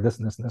scene where this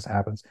and this and this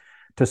happens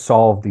to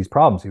solve these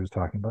problems he was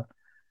talking about?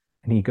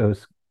 And he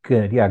goes,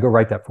 good. Yeah, go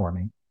write that for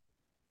me.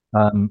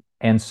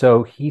 And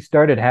so he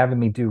started having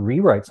me do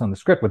rewrites on the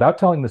script without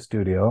telling the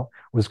studio.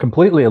 It was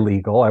completely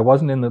illegal. I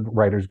wasn't in the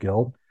Writers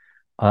Guild.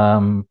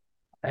 Um,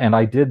 and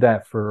I did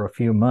that for a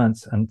few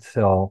months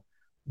until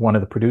one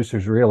of the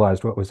producers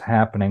realized what was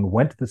happening,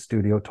 went to the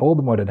studio, told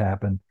them what had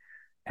happened,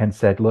 and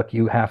said, look,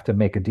 you have to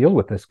make a deal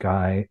with this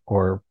guy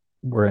or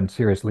we're in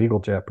serious legal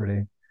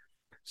jeopardy.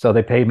 So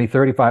they paid me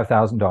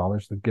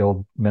 $35,000, the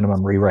Guild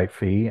minimum rewrite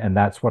fee, and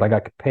that's what I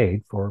got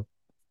paid for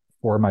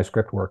my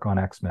script work on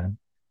X-Men.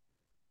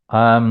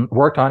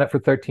 Worked on it for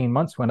 13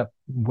 months, went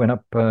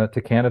up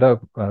to Canada,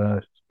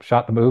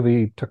 shot the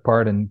movie, took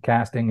part in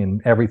casting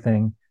and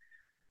everything.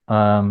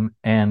 And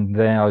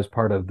then I was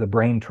part of the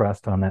brain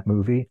trust on that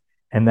movie.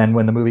 And then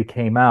when the movie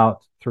came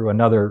out, through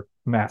another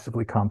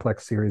massively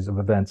complex series of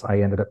events, I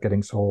ended up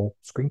getting sole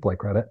screenplay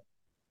credit.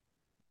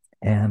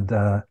 And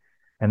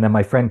then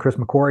my friend Chris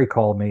McQuarrie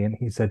called me and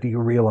he said, do you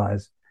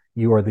realize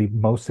you are the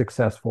most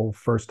successful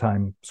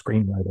first-time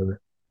screenwriter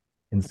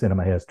in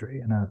cinema history?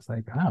 And I was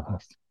like, oh,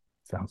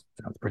 sounds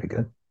pretty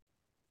good.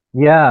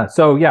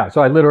 So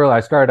I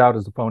started out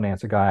as a phone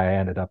answer guy. I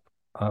ended up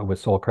with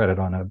sole credit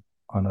on a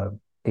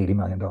 $80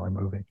 million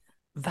movie.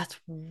 That's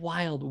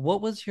wild.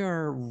 What was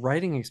your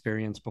writing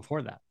experience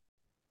before that?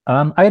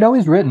 I'd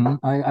always written.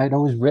 I'd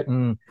always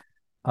written.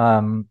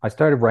 I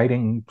started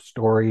writing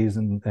stories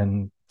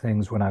and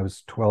things when I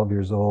was 12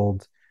 years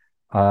old.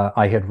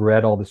 I had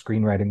read all the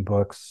screenwriting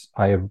books.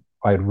 I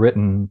had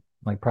written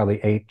like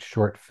probably 8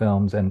 short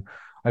films, and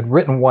I'd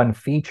written one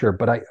feature,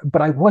 but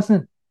I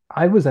wasn't.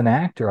 I was an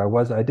actor.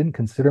 I didn't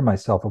consider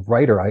myself a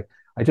writer. I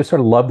just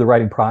sort of loved the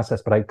writing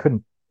process, but I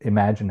couldn't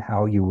imagine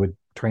how you would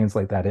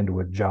translate that into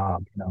a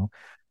job.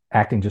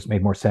 Acting just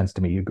made more sense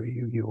to me.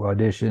 You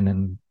audition,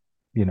 and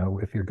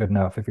if you're good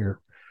enough, if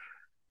you're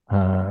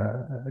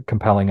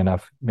compelling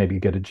enough, maybe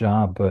you get a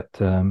job.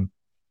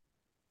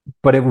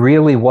 But it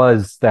really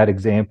was that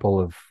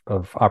example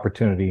of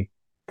opportunity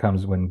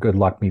comes when good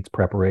luck meets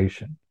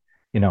preparation.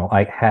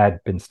 I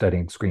had been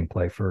studying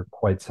screenplay for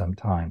quite some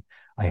time.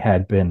 I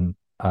had been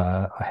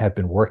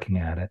working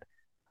at it,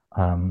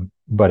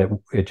 but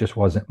it just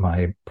wasn't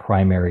my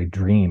primary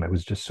dream. It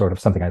was just sort of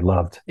something I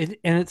loved. And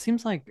it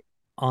seems like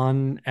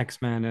on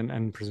X-Men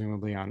and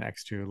presumably on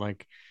X2,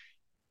 like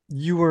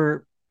you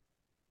were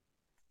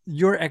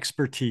your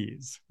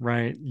expertise,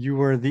 right? You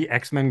were the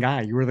X-Men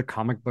guy. You were the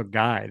comic book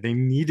guy. They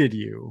needed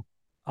you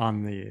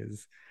on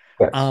these.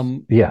 Yes.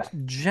 Yes.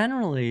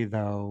 Generally,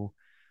 though,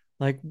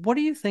 like, what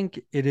do you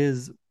think it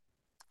is?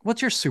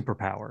 What's your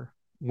superpower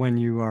when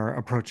you are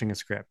approaching a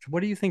script?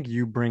 What do you think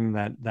you bring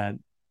that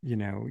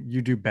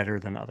you do better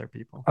than other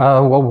people?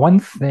 Well, one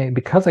thing,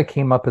 because I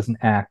came up as an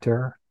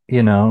actor,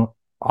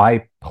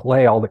 I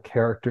play all the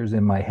characters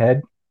in my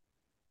head.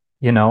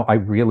 I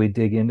really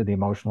dig into the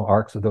emotional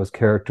arcs of those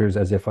characters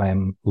as if I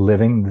am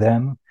living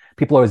them.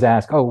 People always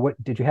ask, "Oh,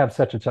 what did you have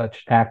such and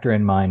such actor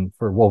in mind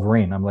for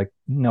Wolverine?" I'm like,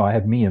 "No, I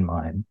have me in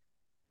mind.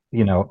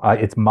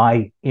 It's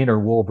my inner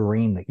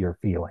Wolverine that you're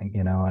feeling,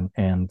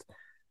 and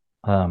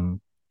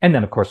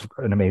then of course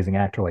an amazing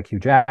actor like Hugh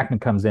Jackman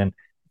comes in,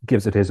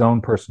 gives it his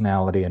own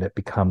personality, and it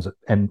becomes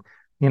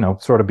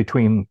sort of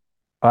between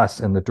us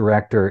and the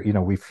director,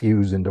 we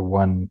fuse into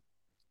one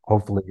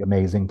hopefully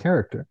amazing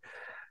character.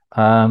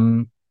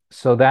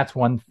 So that's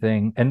one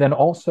thing. And then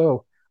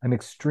also I'm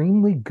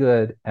extremely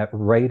good at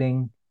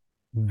writing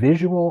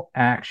visual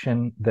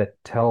action that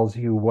tells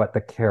you what the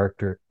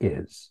character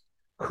is,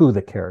 who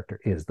the character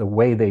is, the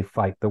way they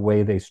fight, the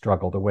way they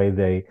struggle, the way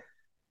they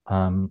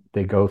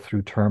go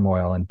through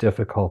turmoil and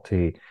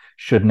difficulty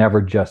should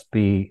never just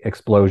be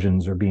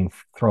explosions or being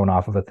thrown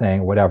off of a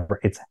thing or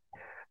whatever. It's,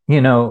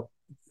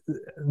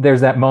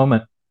 there's that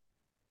moment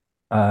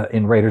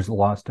in Raiders of the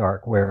Lost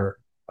Ark, where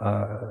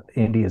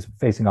Indy is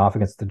facing off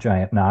against the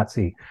giant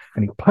Nazi,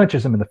 and he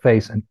punches him in the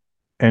face,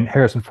 and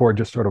Harrison Ford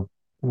just sort of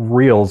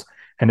reels,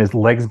 and his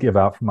legs give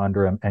out from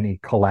under him, and he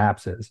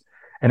collapses.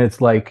 And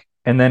it's like,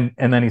 and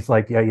then he's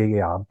like,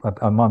 yeah,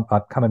 I'm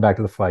coming back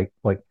to the fight,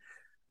 like,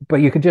 but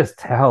you could just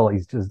tell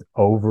he's just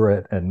over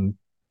it, and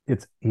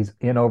he's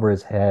in over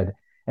his head,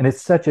 and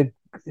it's a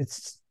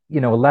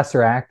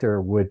lesser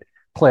actor would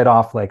play it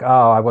off like,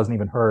 oh, I wasn't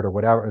even hurt or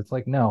whatever. It's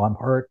like, no, I'm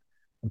hurt,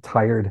 I'm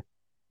tired,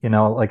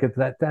 like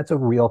that's a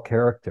real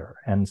character.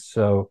 And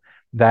so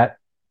that,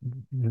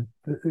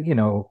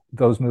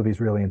 those movies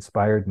really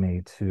inspired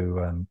me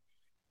to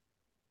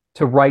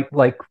write,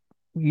 like,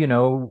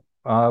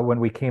 when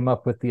we came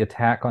up with the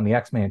attack on the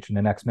X-Mansion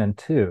in X-Men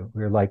 2,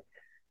 we were like,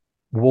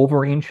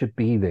 Wolverine should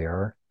be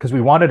there because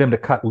we wanted him to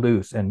cut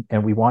loose, and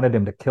we wanted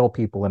him to kill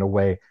people in a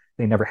way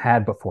they never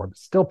had before, but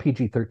still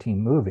PG-13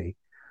 movie.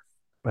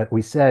 But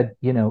we said,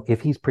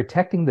 if he's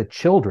protecting the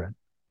children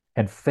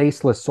and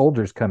faceless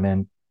soldiers come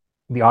in,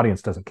 the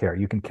audience doesn't care.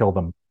 You can kill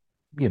them,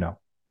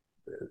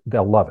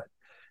 they'll love it.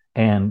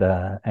 And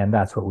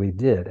that's what we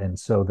did. And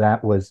so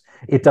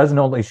it doesn't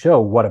only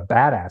show what a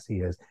badass he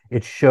is,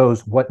 it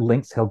shows what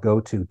lengths he'll go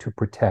to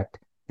protect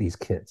these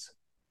kids.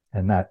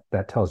 And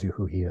that tells you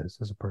who he is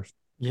as a person.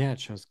 Yeah,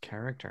 it shows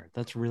character.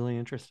 That's really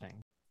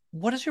interesting.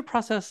 What does your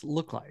process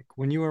look like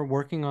when you are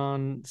working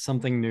on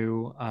something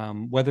new,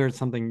 whether it's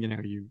something,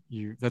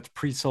 you that's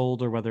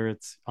pre-sold or whether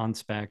it's on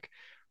spec?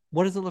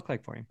 What does it look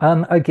like for you?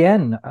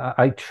 Again,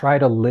 I try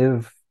to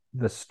live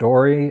the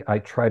story. I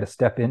try to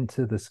step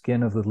into the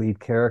skin of the lead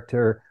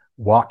character,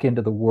 walk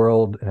into the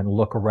world and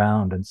look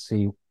around and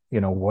see,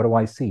 what do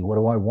I see? What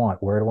do I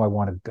want? Where do I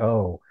want to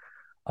go?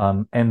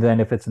 And then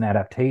if it's an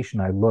adaptation,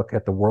 I look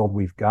at the world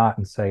we've got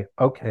and say,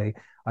 okay,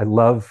 I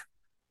love,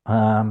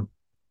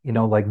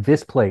 like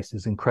this place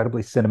is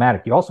incredibly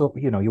cinematic. You also,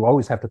 you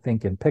always have to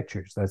think in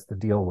pictures. That's the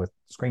deal with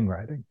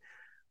screenwriting.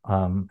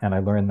 And I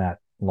learned that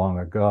long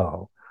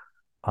ago.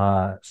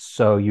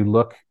 So you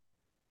look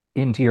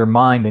into your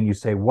mind and you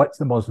say, what's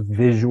the most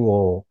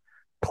visual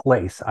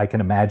place I can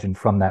imagine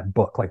from that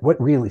book? Like,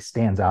 what really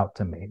stands out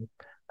to me?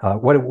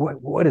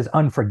 What is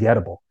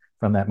unforgettable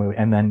from that movie?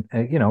 And then,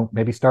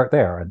 maybe start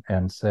there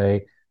and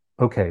say,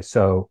 okay,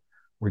 so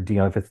we're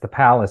dealing, if it's the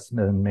palace,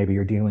 then maybe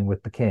you're dealing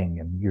with the king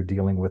and you're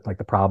dealing with like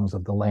the problems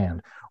of the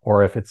land.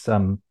 Or if it's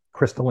some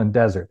crystalline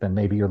desert, then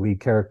maybe your lead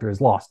character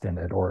is lost in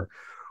it, or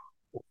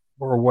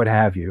what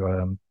have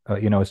you.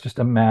 It's just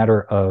a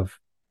matter of,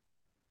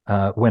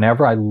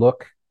 whenever I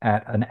look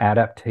at an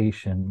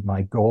adaptation,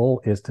 my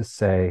goal is to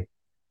say,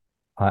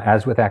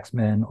 as with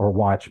X-Men or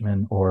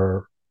Watchmen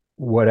or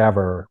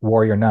whatever,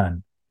 Warrior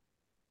Nun,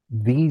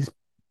 these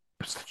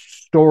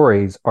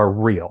stories are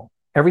real.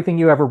 Everything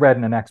you ever read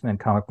in an X-Men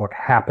comic book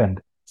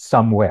happened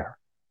somewhere.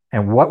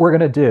 And what we're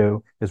going to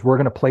do is we're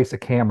going to place a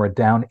camera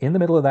down in the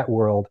middle of that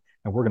world,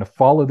 and we're going to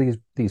follow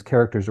these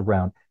characters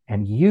around.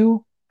 And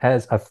you,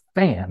 as a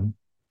fan,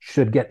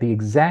 should get the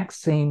exact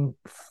same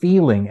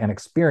feeling and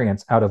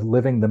experience out of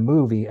living the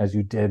movie as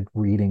you did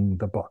reading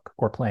the book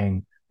or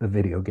playing the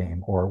video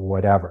game or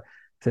whatever.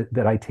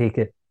 That I take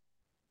it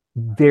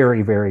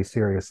very, very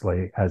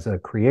seriously as a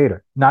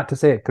creator. Not to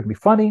say it could be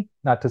funny,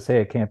 not to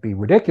say it can't be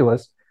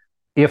ridiculous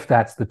if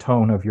that's the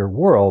tone of your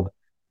world,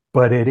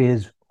 but it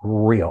is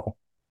real.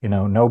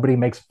 Nobody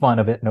makes fun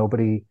of it.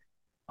 Nobody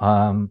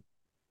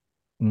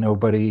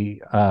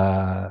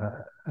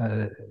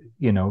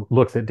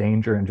looks at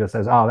danger and just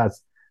says, oh,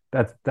 that's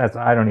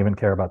I don't even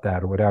care about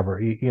that or whatever.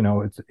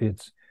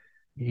 It's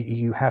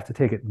you have to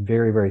take it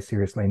very, very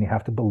seriously, and you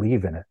have to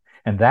believe in it.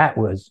 And that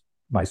was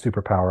my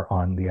superpower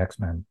on the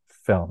X-Men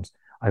films.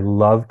 I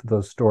loved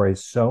those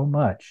stories so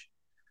much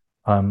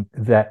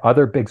that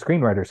other big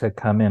screenwriters had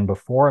come in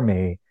before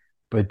me,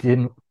 but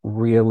didn't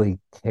really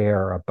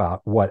care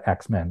about what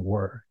X-Men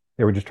were.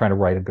 They were just trying to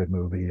write a good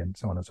movie and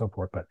so on and so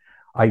forth. But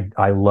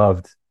I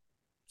loved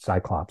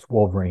Cyclops,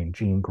 Wolverine,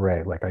 Jean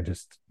Grey. Like, I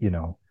just, it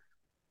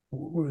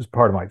was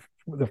part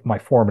of my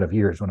formative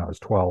years when I was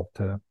 12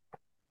 to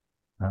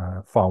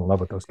fall in love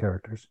with those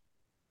characters.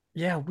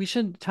 Yeah, we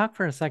should talk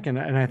for a second.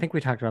 And I think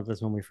we talked about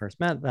this when we first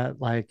met,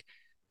 that like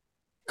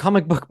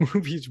comic book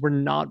movies were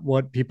not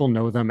what people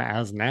know them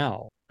as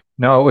now.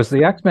 No, it was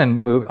the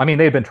X-Men movie. I mean,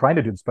 they'd been trying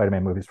to do the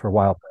Spider-Man movies for a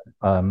while.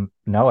 But,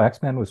 no,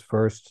 X-Men was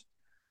first.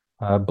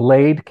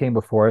 Blade came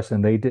before us,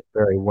 and they did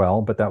very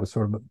well, but that was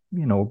sort of,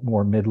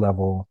 more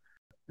mid-level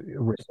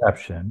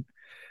reception.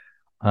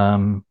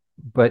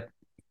 But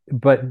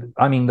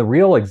I mean, the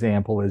real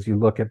example is you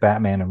look at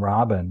Batman and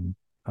Robin,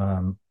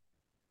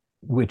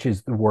 which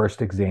is the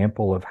worst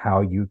example of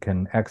how you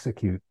can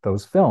execute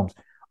those films.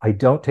 I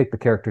don't take the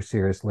character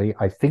seriously.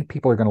 I think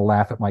people are going to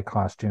laugh at my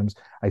costumes.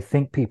 I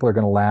think people are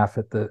going to laugh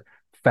at the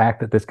fact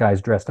that this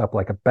guy's dressed up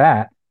like a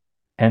bat.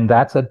 And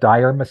that's a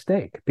dire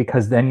mistake,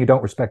 because then you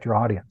don't respect your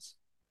audience,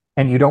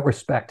 and you don't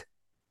respect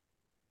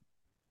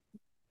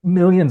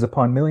millions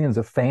upon millions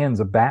of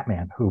fans of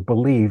Batman who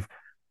believe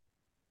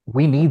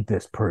we need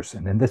this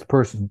person, and this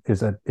person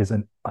is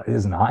an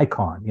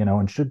icon,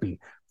 and should be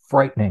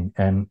frightening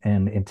and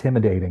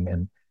intimidating,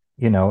 and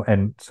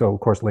and so of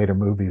course later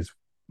movies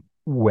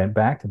went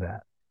back to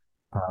that.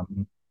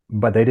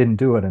 But they didn't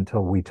do it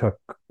until we took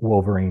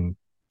Wolverine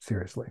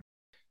seriously.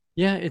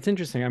 Yeah, it's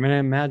interesting. I mean, I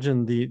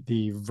imagine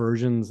the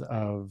versions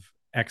of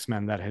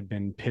X-Men that had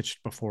been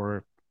pitched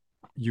before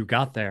you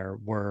got there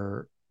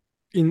were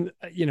in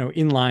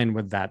line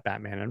with that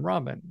Batman and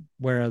Robin.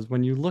 Whereas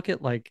when you look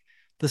at like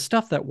the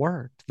stuff that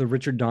worked, the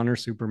Richard Donner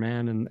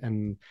Superman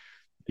and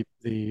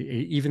the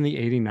even the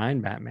 89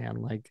 Batman,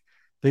 like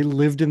they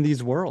lived in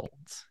these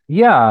worlds.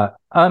 Yeah.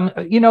 Some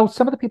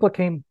of the people that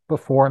came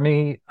before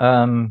me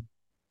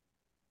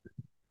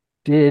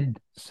did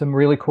some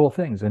really cool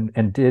things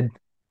and did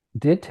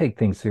take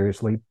things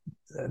seriously.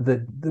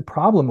 The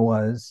problem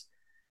was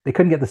they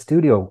couldn't get the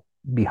studio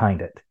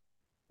behind it.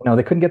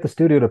 They couldn't get the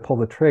studio to pull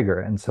the trigger.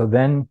 And so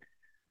then,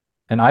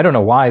 and I don't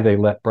know why they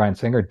let Bryan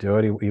Singer do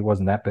it. He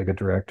wasn't that big a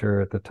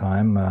director at the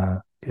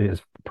time. His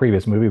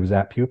previous movie was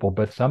That Pupil,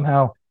 but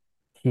somehow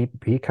he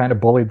kind of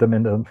bullied them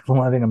into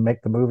letting him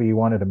make the movie he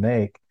wanted to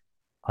make.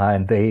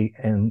 And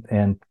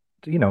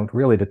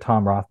really to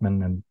Tom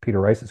Rothman and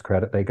Peter Rice's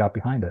credit, they got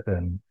behind it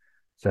and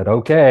said,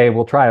 okay,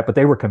 we'll try it. But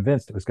they were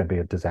convinced it was going to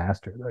be a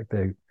disaster. Like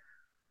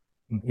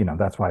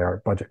that's why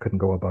our budget couldn't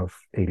go above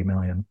 80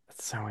 million.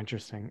 That's so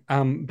interesting.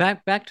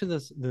 Back to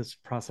this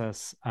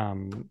process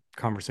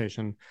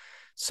conversation.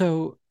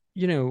 So,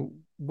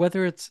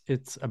 whether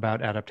it's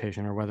about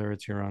adaptation or whether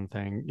it's your own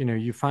thing,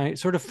 you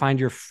find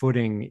your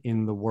footing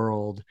in the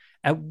world.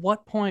 At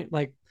what point,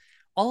 like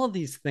all of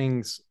these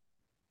things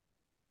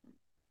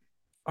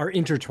are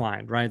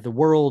intertwined, right? The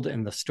world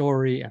and the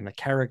story and the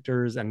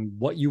characters and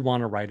what you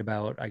want to write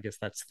about. I guess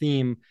that's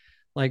theme.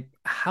 Like,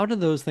 how do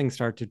those things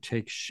start to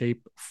take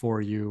shape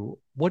for you?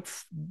 What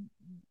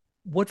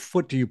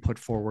foot do you put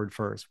forward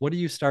first? What do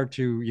you start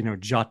to,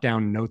 jot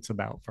down notes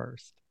about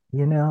first?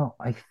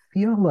 I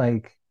feel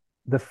like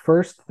the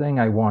first thing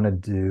I want to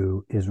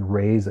do is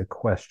raise a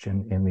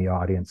question in the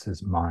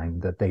audience's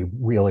mind that they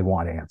really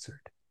want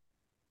answered.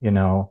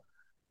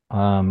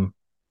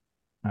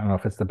 I don't know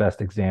if it's the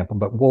best example,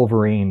 but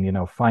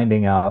Wolverine,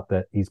 finding out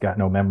that he's got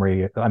no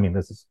memory. I mean,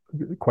 this is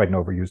quite an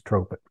overused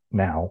trope, but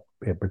now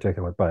in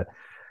particular,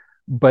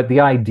 but the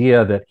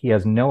idea that he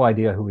has no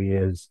idea who he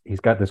is, he's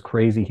got this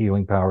crazy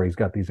healing power, he's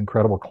got these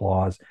incredible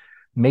claws,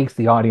 makes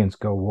the audience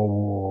go,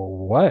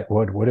 whoa,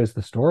 what is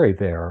the story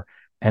there?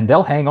 And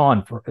they'll hang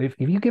on for, if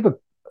you give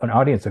an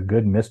audience a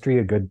good mystery,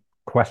 a good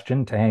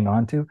question to hang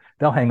on to,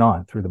 they'll hang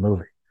on through the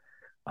movie.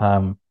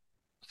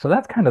 So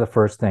that's kind of the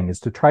first thing, is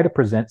to try to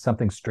present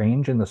something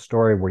strange in the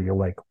story where you're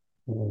like,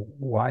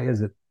 why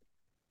is it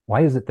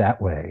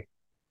that way?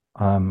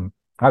 I'm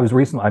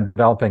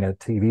developing a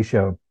TV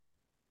show.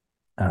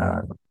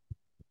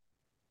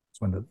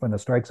 When the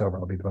strike's over,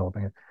 I'll be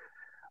developing it.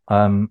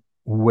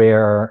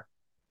 Where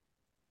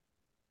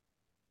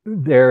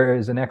there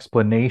is an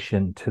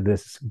explanation to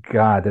this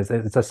God. It's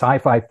a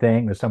sci-fi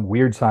thing. There's some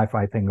weird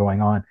sci-fi thing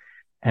going on.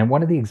 And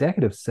one of the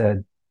executives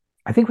said,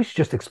 I think we should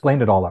just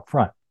explain it all up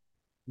front.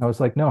 I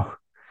was like, no,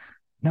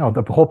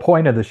 the whole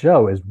point of the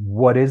show is,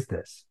 what is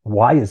this?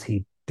 Why is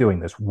he doing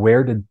this?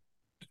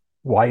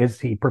 Why is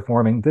he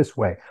performing this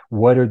way?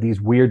 What are these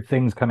weird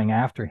things coming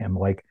after him?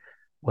 Like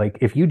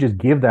if you just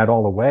give that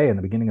all away in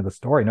the beginning of the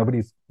story,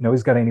 nobody's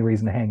got any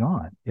reason to hang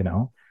on,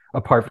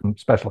 apart from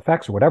special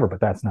effects or whatever,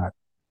 but that's not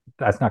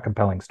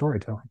compelling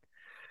storytelling.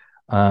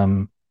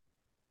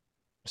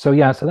 So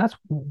that's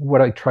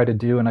what I try to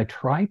do. And I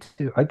try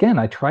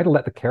to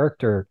let the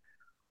character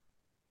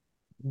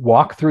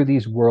walk through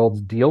these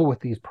worlds, deal with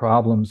these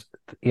problems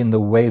in the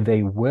way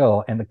they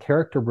will, and the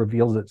character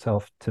reveals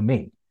itself to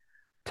me,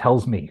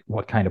 tells me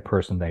what kind of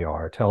person they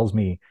are, tells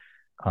me,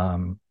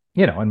 and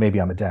maybe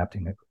I'm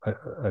adapting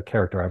a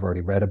character I've already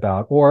read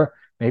about, or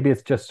maybe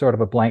it's just sort of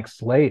a blank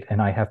slate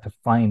and I have to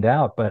find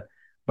out, but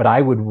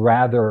I would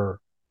rather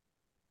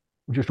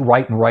just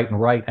write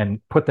and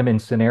put them in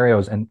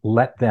scenarios and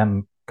let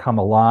them come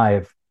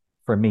alive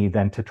for me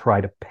than to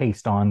try to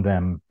paste on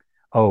them,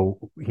 oh,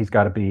 he's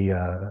got to be,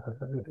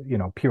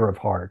 pure of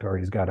heart, or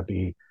he's got to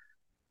be,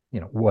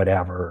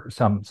 whatever,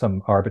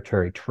 some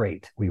arbitrary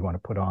trait we want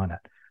to put on it.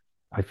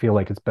 I feel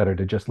like it's better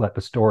to just let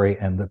the story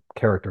and the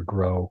character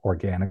grow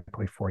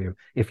organically for you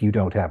if you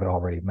don't have it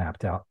already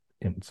mapped out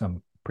in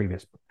some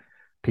previous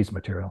piece of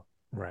material.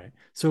 Right.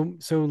 So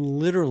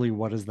literally,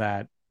 what does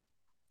that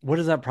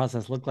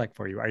process look like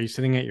for you? Are you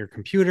sitting at your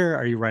computer?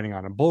 Are you writing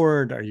on a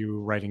board? Are you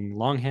writing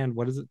longhand?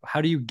 What is it? How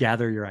do you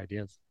gather your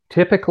ideas?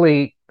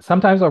 Typically,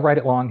 sometimes I'll write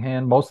it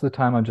longhand. Most of the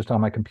time, I'm just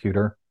on my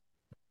computer.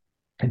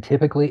 And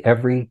typically,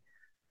 every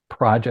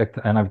project,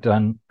 and I've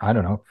done,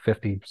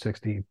 50,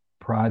 60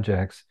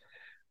 projects,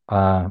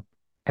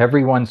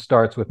 everyone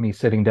starts with me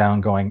sitting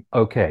down going,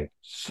 okay,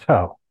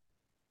 so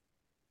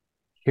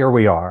here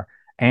we are.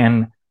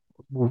 And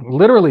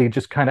literally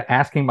just kind of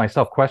asking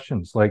myself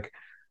questions like,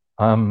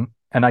 and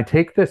I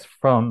take this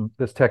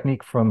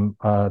technique from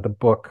the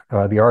book,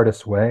 The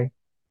Artist's Way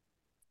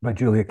by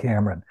Julia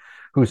Cameron,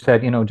 who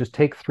said, just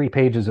take 3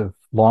 pages of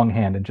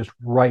longhand and just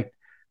write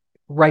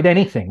write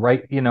anything,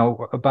 write,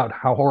 about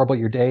how horrible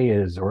your day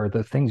is or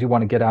the things you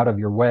want to get out of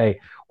your way,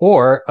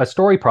 or a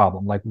story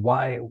problem like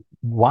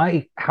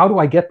how do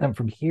I get them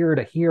from here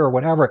to here or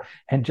whatever,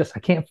 and just I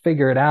can't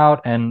figure it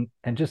out, and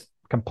just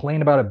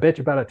complain about it, bitch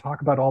about it,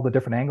 talk about all the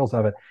different angles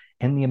of it.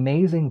 And the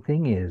amazing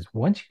thing is,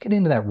 once you get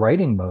into that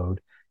writing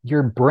mode,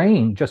 your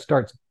brain just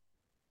starts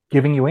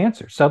giving you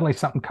answers. Suddenly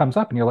something comes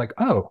up and you're like,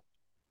 oh,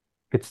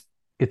 it's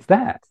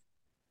that,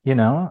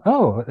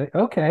 oh,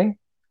 okay.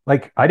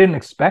 Like I didn't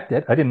expect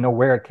it. I didn't know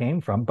where it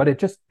came from, but it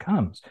just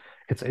comes.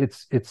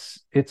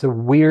 It's a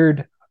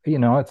weird,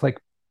 it's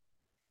like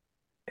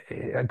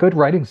a good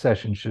writing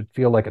session should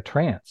feel like a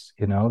trance,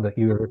 that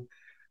you're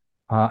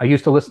I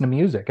used to listen to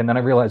music and then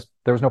I realized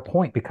there was no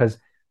point because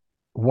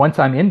once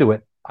I'm into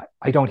it,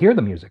 I don't hear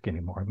the music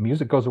anymore.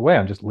 Music goes away.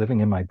 I'm just living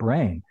in my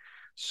brain.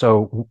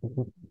 So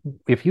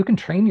if you can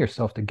train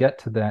yourself to get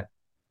to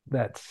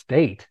that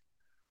state,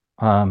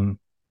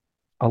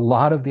 a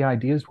lot of the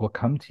ideas will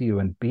come to you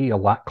and be a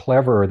lot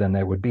cleverer than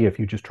they would be if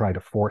you just try to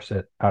force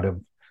it out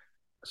of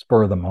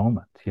spur of the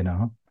moment,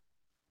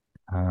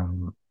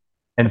 Um,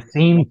 and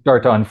scenes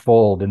start to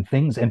unfold and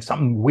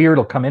something weird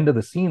will come into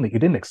the scene that you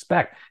didn't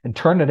expect and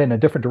turn it in a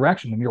different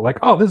direction. And you're like,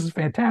 oh, this is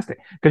fantastic.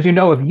 Because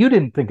if you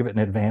didn't think of it in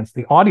advance,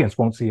 the audience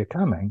won't see it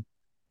coming.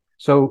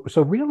 So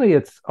really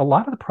it's a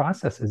lot of the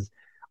processes.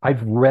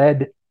 I've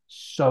read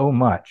so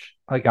much.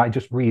 Like I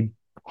just read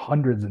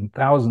hundreds and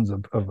thousands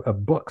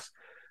of books.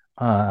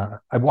 I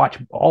watch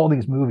all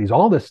these movies.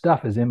 All this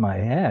stuff is in my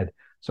head.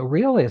 So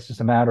really it's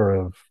just a matter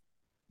of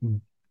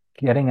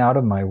getting out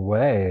of my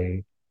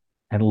way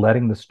and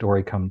letting the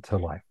story come to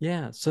life.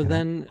 Yeah. So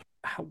then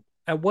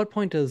at what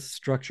point does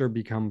structure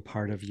become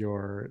part of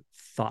your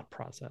thought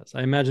process?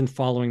 I imagine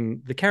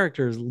following the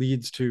characters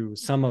leads to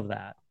some of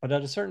that, but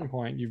at a certain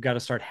point, you've got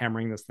to start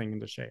hammering this thing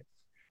into shape.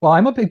 Well,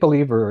 I'm a big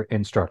believer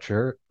in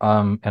structure.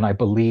 And I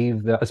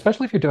believe that,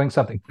 especially if you're doing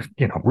something,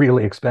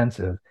 really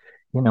expensive,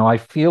 I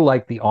feel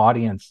like the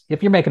audience,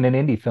 if you're making an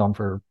indie film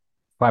for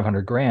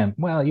 500 grand,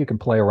 well, you can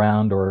play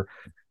around or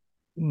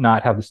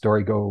not have the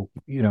story go,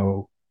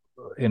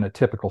 in a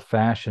typical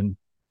fashion.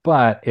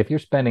 But if you're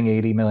spending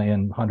 80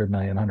 million, 100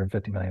 million,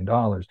 150 million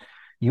dollars,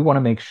 you want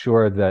to make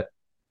sure that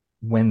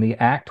when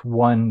act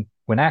one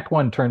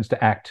turns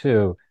to act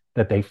two,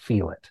 that they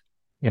feel it.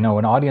 An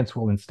audience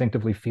will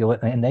instinctively feel it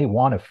and they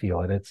want to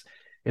feel it.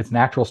 It's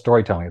natural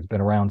storytelling. It's been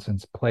around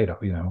since Plato,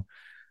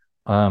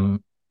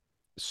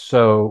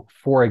 So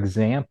for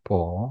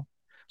example,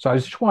 I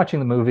was just watching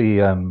the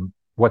movie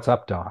What's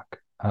Up,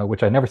 Doc,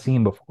 which I'd never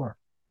seen before.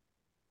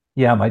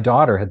 Yeah, my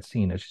daughter had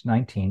seen it. She's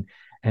 19,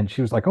 and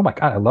she was like, "Oh my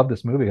God, I love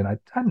this movie," and I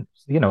hadn't,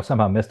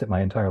 somehow missed it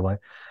my entire life.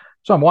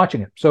 So I'm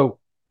watching it. So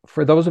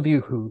for those of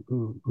you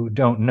who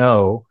don't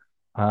know,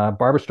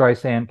 Barbara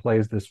Streisand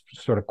plays this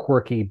sort of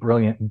quirky,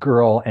 brilliant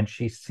girl, and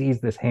she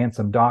sees this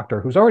handsome doctor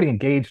who's already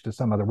engaged to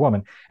some other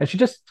woman, and she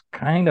just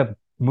kind of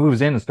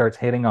moves in and starts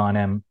hitting on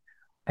him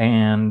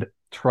and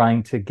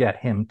trying to get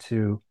him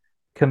to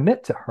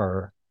commit to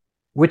her,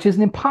 which is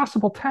an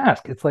impossible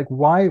task. It's like,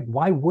 why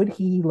would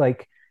he,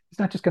 like, he's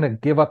not just going to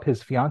give up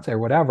his fiance or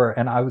whatever.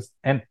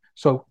 And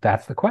so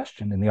that's the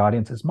question in the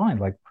audience's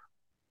mind. Like,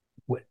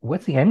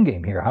 what's the end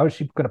game here? How is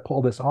she going to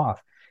pull this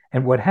off?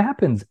 And what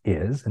happens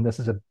is, and this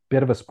is a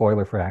bit of a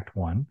spoiler for Act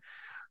One,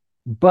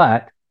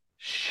 but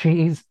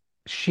she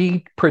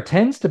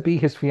pretends to be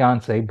his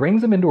fiance,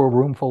 brings him into a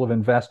room full of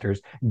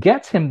investors,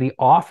 gets him the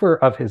offer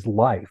of his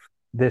life,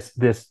 this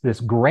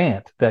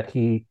grant that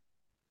he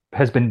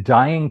has been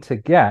dying to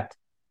get.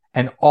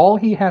 And all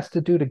he has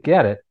to do to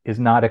get it is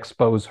not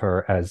expose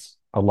her as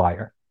a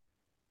liar.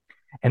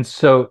 And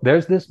so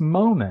there's this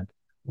moment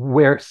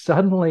where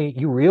suddenly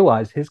you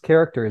realize his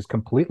character is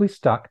completely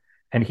stuck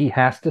and he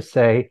has to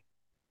say,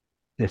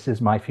 "This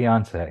is my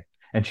fiance."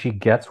 And she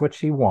gets what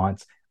she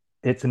wants.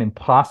 It's an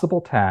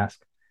impossible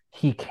task.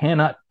 He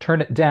cannot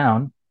turn it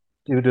down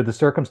due to the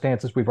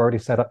circumstances we've already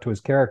set up to his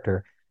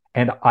character.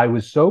 And I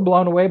was so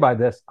blown away by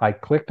this. I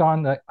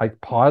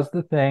paused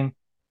the thing,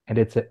 and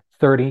it's at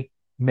 30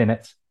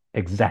 minutes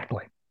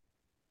exactly,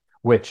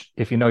 which,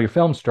 if you know your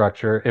film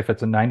structure, if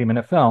it's a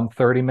 90-minute film,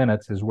 30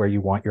 minutes is where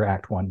you want your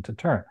Act One to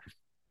turn.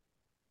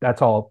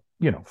 That's all,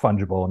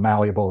 fungible and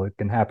malleable. It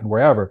can happen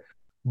wherever.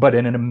 But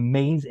in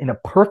a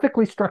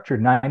perfectly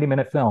structured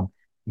 90-minute film,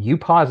 you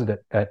pause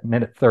it at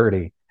minute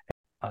 30,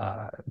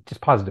 just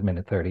pause it at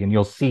minute 30, and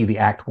you'll see the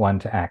Act One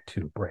to Act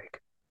Two break.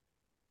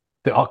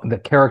 The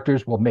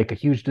characters will make a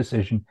huge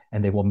decision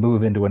and they will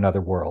move into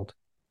another world.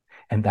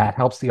 And that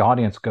helps the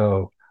audience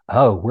go,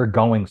 oh, we're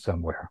going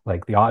somewhere.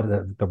 Like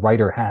the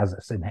writer has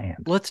us in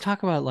hand. Let's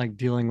talk about like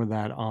dealing with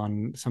that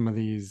on some of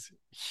these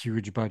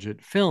huge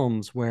budget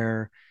films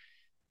where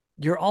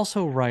you're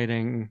also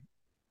writing,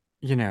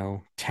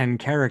 10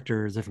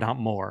 characters, if not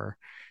more.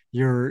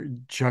 You're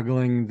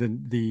juggling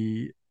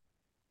the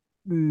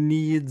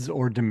needs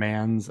or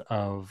demands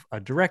of a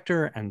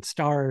director and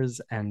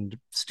stars and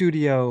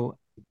studio.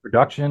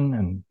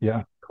 Production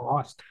and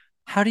cost.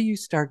 How do you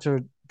start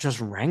to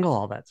just wrangle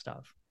all that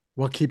stuff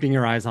while keeping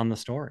your eyes on the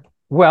story?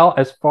 Well,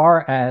 as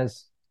far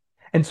as,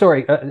 and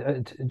sorry,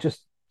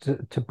 just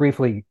to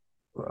briefly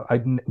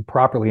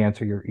properly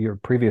answer your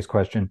previous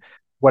question,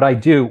 what I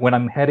do when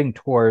I'm heading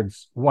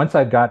towards, once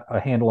I've got a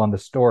handle on the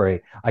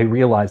story, I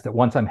realize that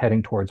once I'm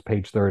heading towards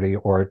page 30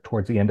 or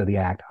towards the end of the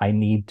act, I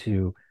need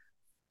to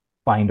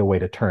find a way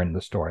to turn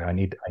the story. I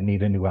need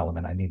a new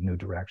element. I need new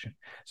direction.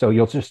 So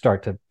you'll just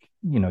start to,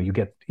 you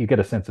get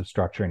a sense of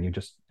structure, and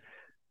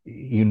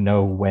you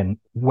know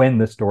when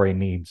the story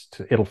needs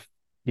to,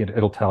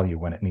 it'll tell you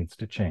when it needs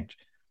to change.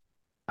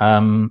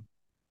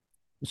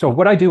 So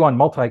what I do on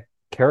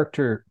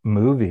multi-character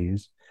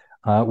movies,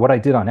 what I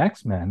did on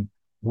X-Men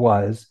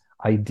was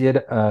I did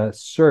a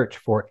search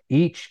for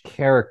each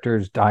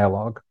character's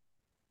dialogue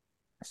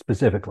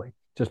specifically.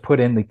 Just put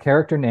in the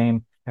character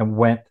name and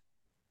went,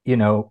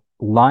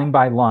 line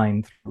by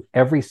line through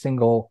every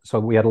single. So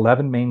we had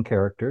 11 main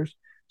characters.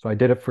 So I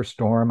did it for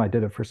Storm, I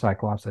did it for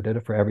Cyclops, I did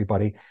it for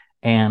everybody.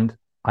 And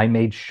I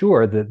made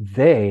sure that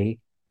they,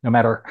 no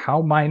matter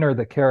how minor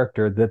the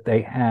character, that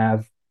they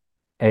have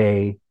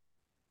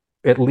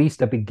at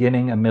least a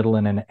beginning, a middle,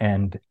 and an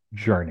end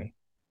journey.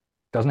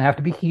 Doesn't have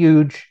to be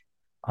huge.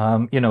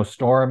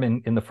 Storm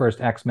in the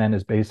first X-Men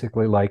is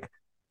basically like,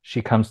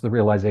 she comes to the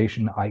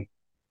realization, I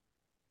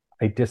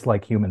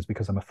dislike humans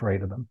because I'm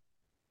afraid of them.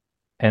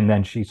 And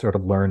then she sort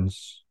of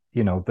learns,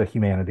 the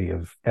humanity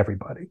of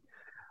everybody.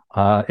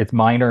 It's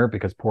minor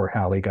because poor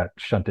Hallie got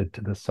shunted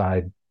to the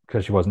side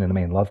because she wasn't in the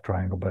main love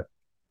triangle, but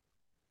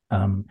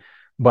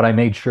I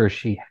made sure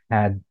she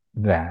had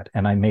that.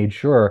 And I made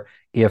sure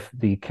if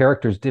the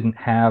characters didn't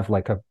have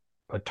like a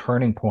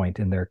turning point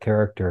in their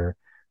character,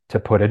 to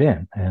put it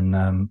in.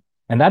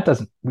 And that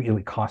doesn't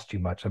really cost you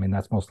much. I mean,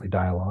 that's mostly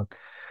dialogue.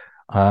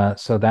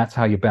 So that's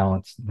how you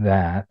balance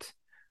that.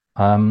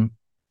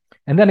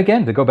 And then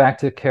again, to go back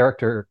to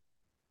character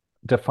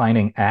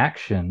defining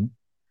action,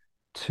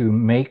 to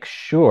make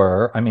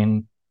sure, I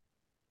mean,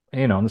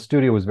 the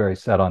studio was very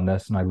set on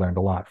this, and I learned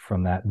a lot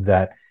from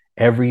that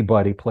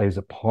everybody plays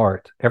a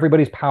part.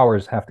 Everybody's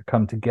powers have to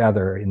come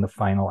together in the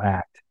final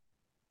act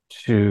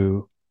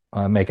to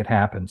make it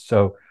happen.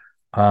 So,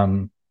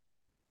 I'm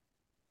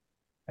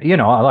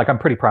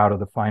pretty proud of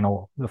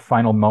the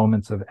final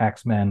moments of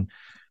X-Men.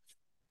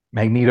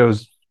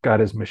 Magneto's got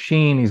his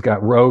machine. He's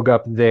got Rogue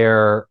up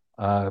there.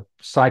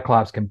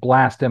 Cyclops can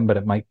blast him, but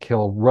it might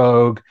kill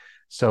Rogue.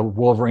 So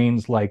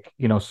Wolverine's like,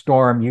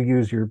 Storm, you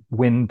use your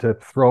wind to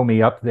throw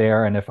me up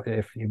there, and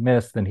if you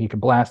miss, then he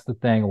can blast the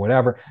thing or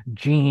whatever.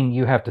 Jean,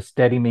 you have to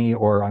steady me,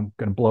 or I'm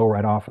going to blow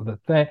right off of the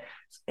thing.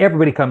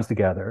 Everybody comes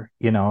together,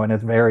 and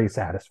it's very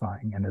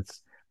satisfying.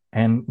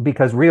 And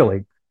because really,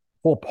 the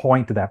whole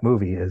point of that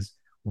movie is,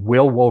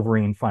 will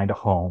Wolverine find a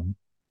home?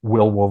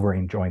 Will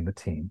Wolverine join the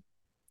team?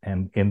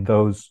 And in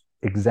those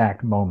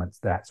exact moments,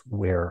 that's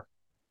where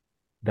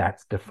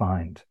that's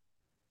defined.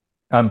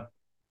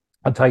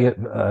 I'll tell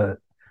you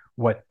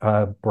what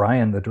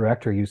Brian, the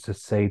director, used to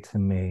say to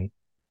me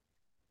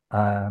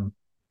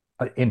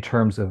in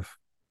terms of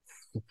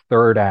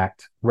third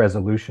act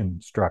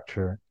resolution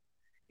structure.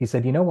 He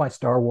said, "You know why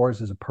Star Wars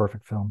is a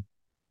perfect film?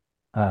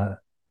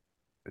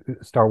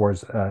 Star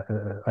Wars,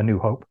 A New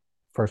Hope,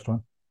 first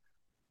one."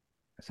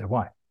 I said,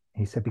 "Why?"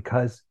 He said,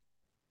 "Because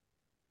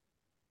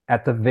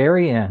at the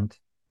very end,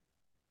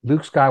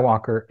 Luke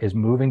Skywalker is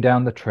moving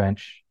down the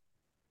trench.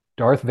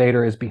 Darth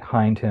Vader is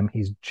behind him.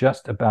 He's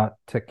just about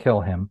to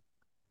kill him.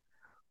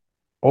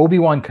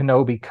 Obi-Wan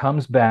Kenobi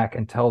comes back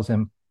and tells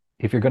him,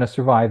 if you're going to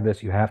survive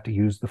this, you have to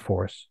use the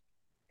Force.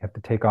 You have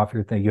to take off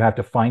your thing. You have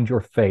to find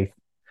your faith."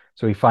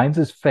 So he finds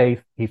his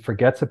faith. He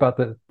forgets about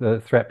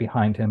the threat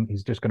behind him.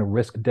 He's just going to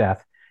risk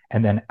death.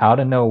 And then out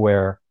of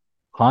nowhere,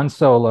 Han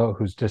Solo,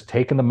 who's just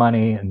taken the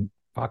money and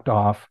fucked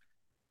off,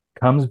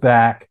 comes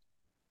back,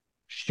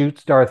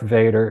 shoots Darth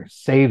Vader,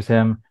 saves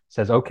him,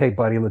 says, "Okay,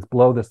 buddy, let's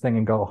blow this thing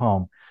and go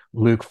home."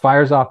 Luke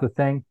fires off the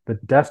thing, the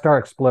Death Star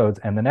explodes,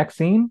 and the next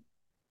scene,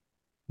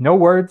 no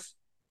words,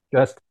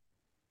 just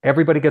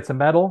everybody gets a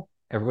medal,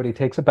 everybody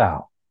takes a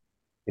bow.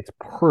 It's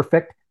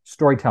perfect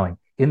storytelling.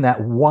 In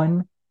that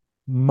one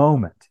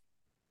moment,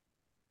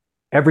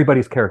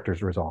 everybody's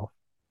characters resolve.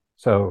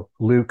 So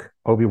Luke,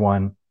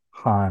 Obi-Wan,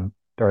 Han,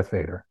 Darth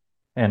Vader,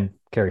 and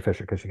Carrie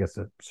Fisher, because she gets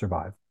to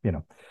survive.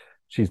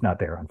 She's not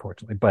there,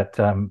 unfortunately. But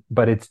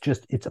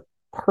it's a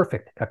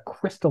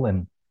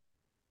crystalline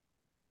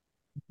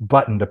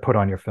button to put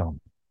on your film.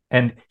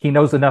 And he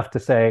knows enough to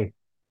say,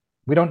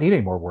 we don't need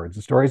any more words.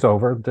 The story's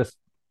over. Just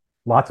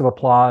lots of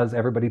applause,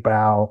 everybody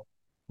bow,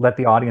 let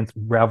the audience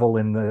revel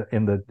in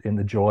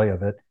the joy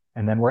of it,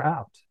 and then we're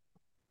out.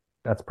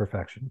 That's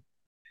perfection.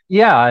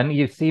 Yeah, and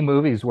you see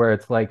movies where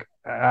it's like,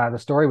 the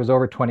story was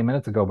over 20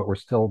 minutes ago, but we're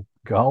still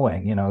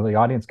going. The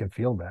audience can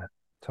feel that.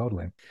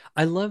 Totally.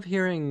 I love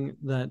hearing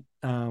that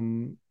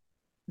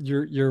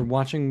you're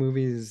watching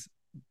movies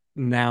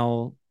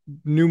now,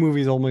 new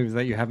movies, old movies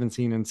that you haven't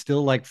seen, and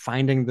still like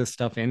finding this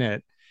stuff in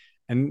it,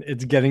 and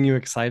it's getting you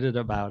excited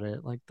about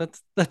it. Like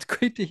that's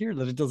great to hear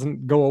that it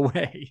doesn't go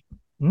away.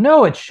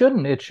 No, it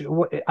shouldn't.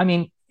 I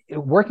mean,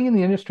 working in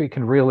the industry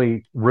can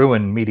really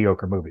ruin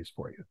mediocre movies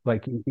for you.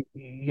 Like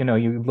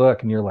you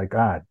look and you're like,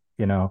 God,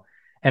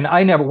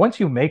 and once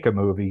you make a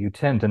movie, you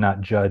tend to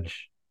not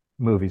judge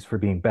movies for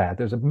being bad.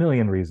 There's a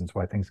million reasons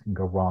why things can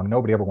go wrong.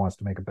 Nobody ever wants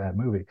to make a bad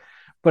movie.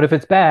 But if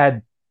it's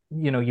bad,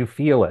 you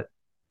feel it.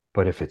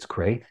 But if it's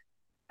great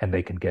and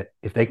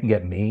if they can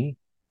get me,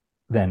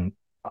 then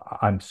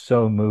I'm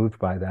so moved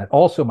by that.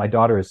 Also, my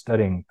daughter is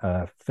studying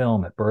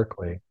film at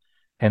Berkeley.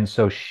 And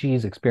so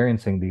she's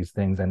experiencing these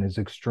things and is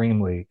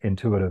extremely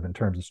intuitive in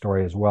terms of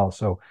story as well.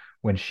 So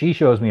when she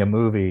shows me a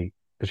movie,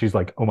 she's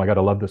like, oh my God,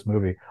 I love this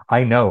movie.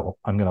 I know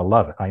I'm going to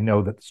love it. I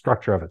know that the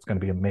structure of it's going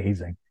to be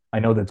amazing. I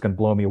know that it's going to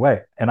blow me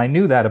away. And I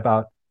knew that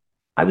about,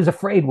 I was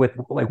afraid with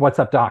like, What's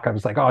Up, Doc? I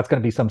was like, oh, it's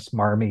going to be some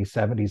smarmy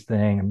 70s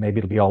thing and maybe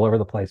it'll be all over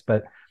the place.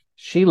 But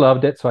she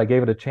loved it. So I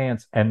gave it a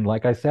chance. And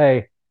like I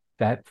say,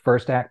 that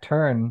first act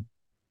turn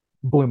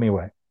blew me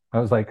away. I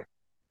was like,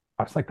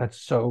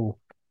 that's so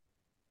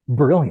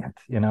brilliant,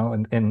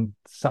 and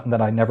something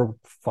that I never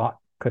thought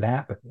could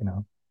happen.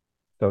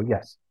 So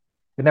yes,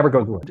 it never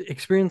goes away.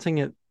 Experiencing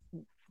it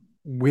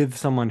with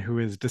someone who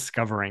is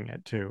discovering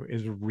it too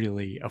is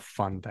really a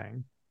fun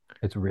thing.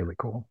 It's really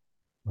cool.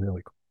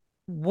 Really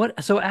cool.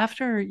 So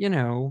after,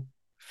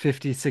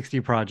 50, 60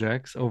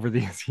 projects over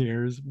these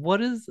years,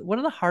 what are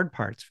the hard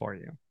parts for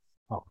you?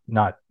 Oh,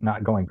 not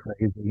going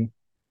crazy.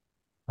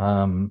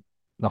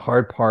 The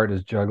hard part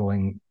is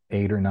juggling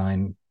 8 or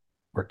 9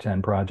 or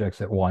 10 projects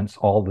at once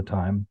all the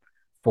time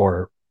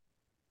for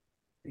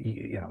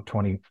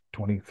 20,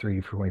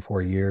 23,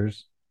 24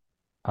 years.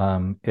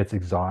 It's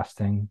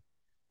exhausting.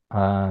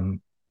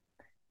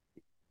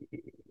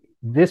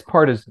 This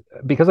part is,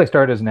 because I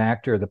started as an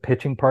actor, the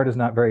pitching part is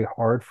not very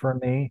hard for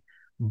me,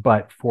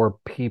 but for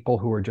people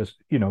who are just,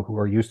 who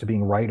are used to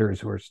being writers,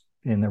 who are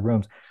in their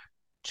rooms,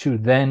 to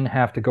then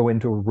have to go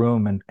into a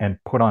room and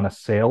put on a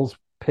sales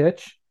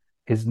pitch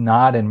is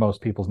not in most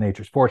people's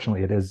natures.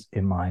 Fortunately, it is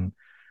in mine.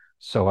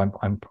 So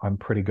I'm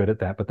pretty good at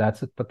that. But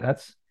that's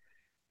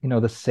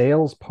the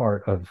sales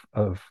part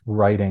of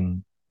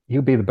writing.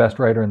 You be the best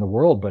writer in the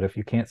world, but if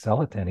you can't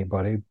sell it to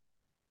anybody,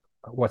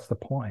 what's the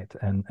point?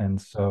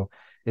 And so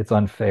it's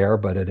unfair,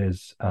 but it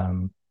is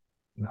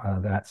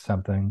that's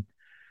something.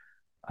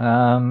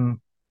 Yeah,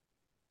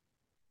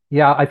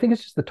 I think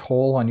it's just the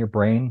toll on your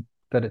brain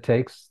that it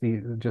takes,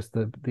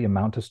 the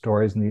amount of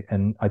stories,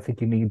 and I think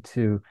you need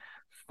to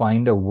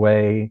find a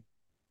way.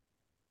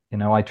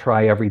 I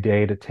try every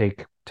day to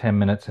take 10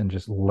 minutes and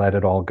just let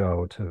it all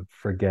go, to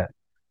forget,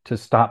 to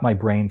stop my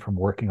brain from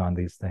working on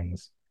these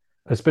things,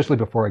 especially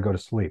before I go to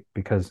sleep,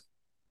 because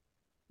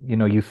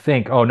you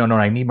think, oh no,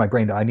 I need my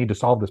brain I need to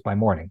solve this by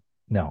morning.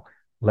 No,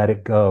 let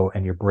it go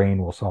and your brain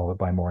will solve it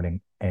by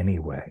morning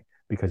anyway,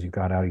 because you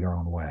got out of your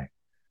own way.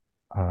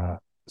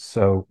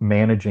 So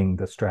managing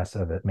the stress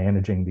of it,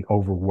 managing the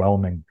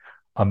overwhelming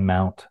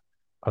amount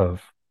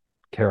of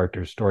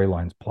characters,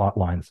 storylines, plot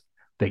lines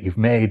that you've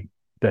made,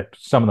 that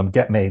some of them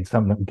get made,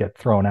 some of them get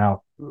thrown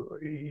out,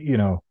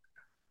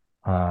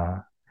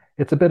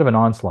 it's a bit of an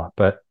onslaught,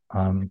 but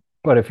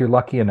if you're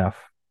lucky enough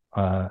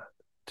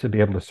to be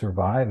able to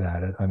survive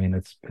at it, I mean,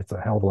 it's a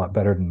hell of a lot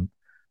better than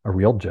a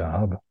real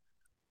job,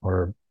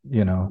 or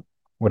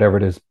whatever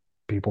it is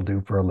people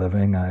do for a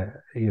living.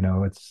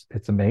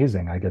 It's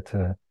amazing. I get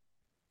to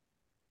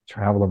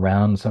travel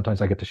around.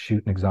 Sometimes I get to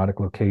shoot in exotic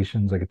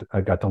locations.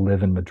 I got to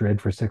live in Madrid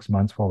for 6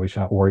 months while we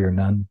shot Warrior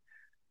Nun.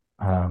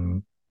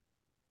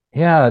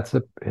 Yeah,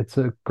 it's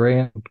a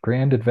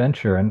grand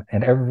adventure,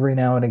 and every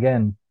now and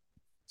again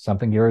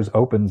something yours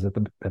opens at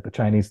the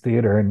Chinese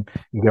theater, and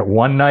you get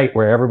one night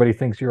where everybody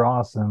thinks you're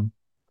awesome.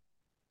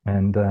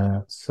 And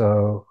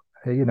so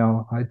I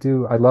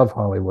love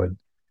Hollywood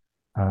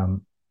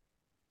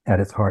at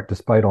its heart,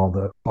 despite all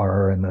the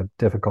horror and the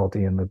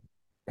difficulty and the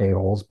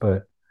a-holes,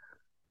 but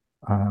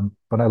I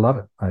love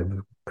it. I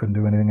couldn't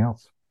do anything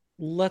else.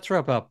 Let's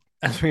wrap up,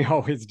 as we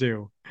always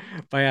do,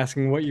 by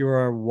asking what you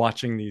are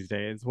watching these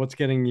days. What's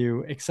getting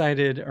you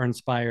excited or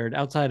inspired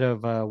outside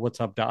of What's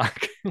Up,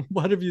 Doc?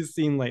 What have you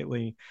seen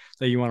lately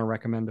that you want to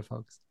recommend to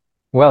folks?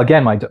 Well,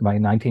 again, my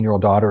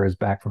 19-year-old daughter is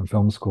back from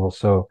film school.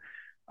 So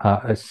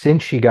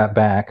since she got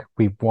back,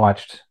 we've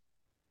watched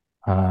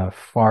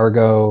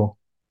Fargo,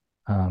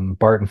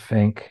 Barton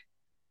Fink.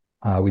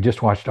 We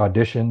just watched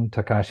Audition,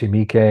 Takashi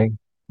Miike,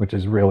 which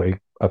is really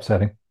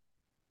upsetting.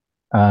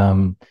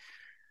 We're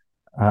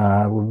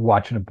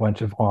watching a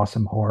bunch of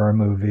awesome horror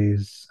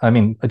movies. I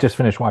mean, I just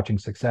finished watching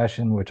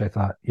Succession, which I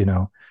thought,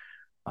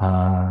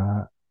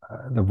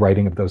 the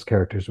writing of those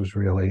characters was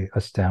really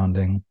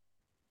astounding.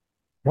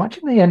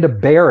 Watching the end of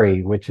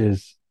Barry, which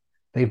is,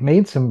 they've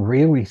made some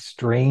really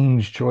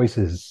strange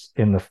choices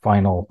in the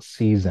final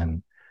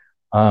season,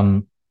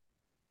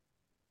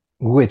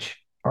 which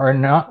are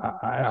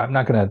not, I'm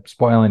not going to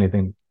spoil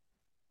anything.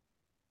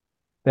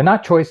 They're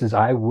not choices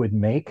I would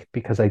make,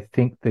 because I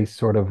think they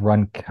sort of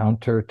run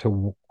counter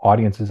to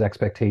audiences'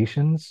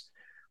 expectations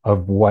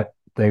of what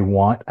they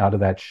want out of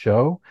that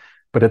show.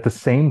 But at the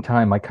same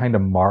time, I kind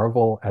of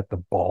marvel at the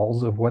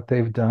balls of what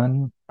they've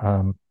done,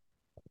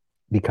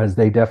 because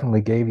they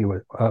definitely gave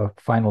you a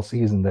final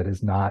season that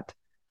is not,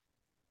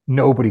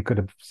 nobody could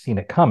have seen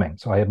it coming.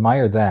 So I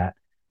admire that.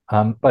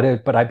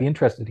 But I'd be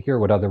interested to hear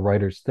what other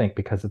writers think,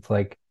 because it's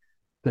like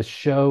the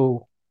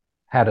show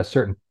had a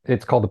certain,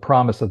 it's called the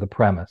promise of the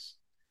premise.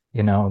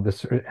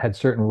 This had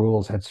certain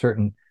rules, had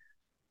certain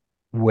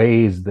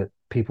ways that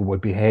people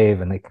would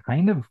behave, and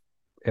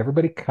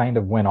everybody kind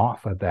of went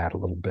off of that a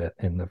little bit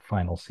in the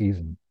final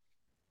season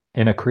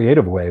in a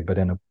creative way, but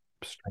in a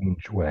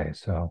strange way.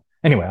 So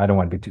anyway, I don't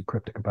want to be too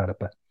cryptic about it,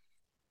 but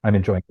I'm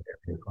enjoying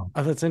it.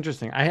 Oh, that's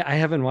interesting. I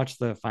haven't watched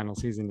the final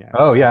season yet.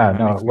 Oh yeah, That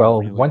no. makes me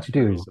Well, really once you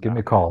do, curious give me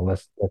a about call.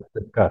 Let's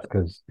discuss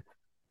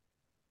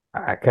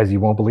because you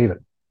won't believe it.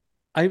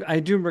 I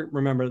do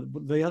remember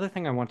the other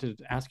thing I wanted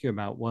to ask you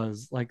about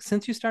was like,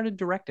 since you started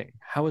directing,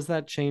 how has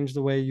that changed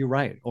the way you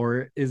write,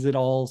 or is it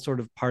all sort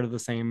of part of the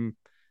same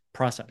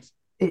process?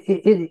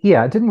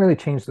 Yeah, it didn't really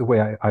change the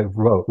way I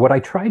wrote. What I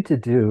tried to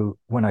do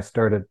when I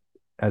started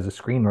as a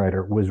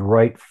screenwriter was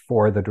write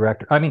for the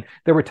director. I mean,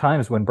 there were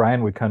times when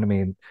Brian would come to me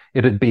and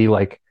it'd be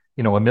like,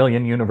 a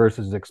million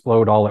universes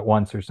explode all at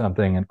once or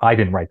something, and I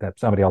didn't write that.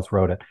 Somebody else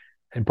wrote it.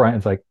 And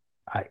Brian's like,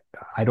 I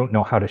I don't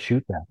know how to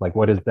shoot that. Like,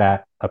 what is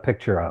that a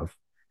picture of?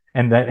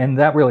 And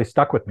that really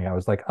stuck with me. I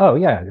was like, oh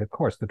yeah, of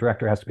course, the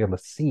director has to be able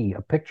to see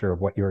a picture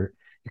of what you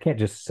can't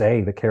just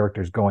say the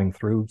character's going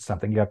through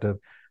something. You have to,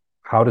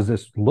 how does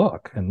this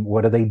look and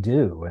what do they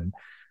do, and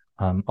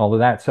all of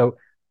that. So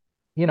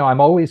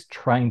I'm always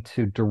trying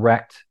to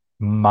direct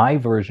my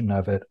version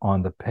of it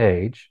on the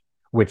page,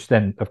 which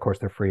then of course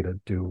they're free to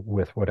do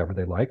with whatever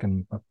they like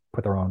and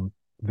put their own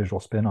visual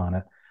spin on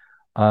it.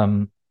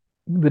 um,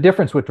 the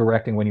difference with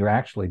directing when you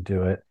actually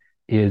do it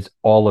is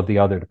all of the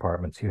other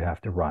departments you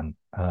have to run: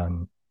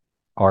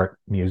 art,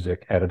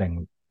 music,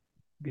 editing,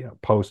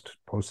 post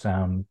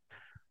sound.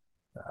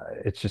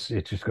 It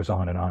just goes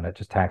on and on. It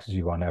just taxes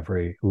you on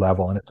every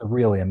level, and it's a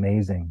really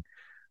amazing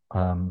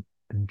um,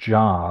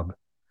 job.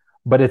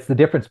 But it's the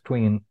difference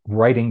between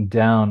writing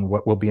down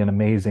what will be an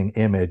amazing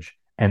image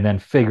and then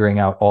figuring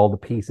out all the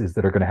pieces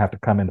that are going to have to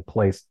come into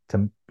place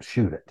to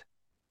shoot it.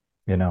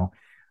 You know,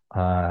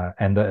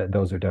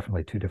 those are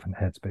definitely two different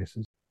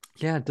headspaces.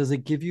 Yeah, does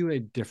it give you a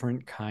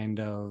different kind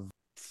of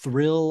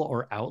thrill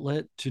or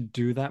outlet to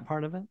do that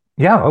part of it?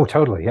 Yeah. Oh,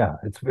 totally. Yeah.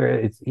 It's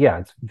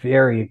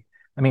very.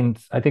 I mean,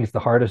 I think it's the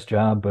hardest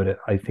job, but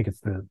I think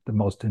it's the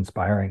most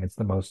inspiring. It's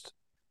the most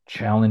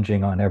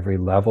challenging on every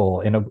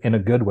level in a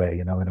good way.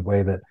 In a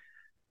way that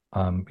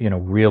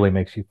really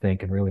makes you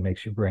think and really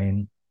makes your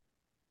brain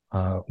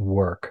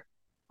work.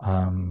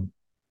 Um,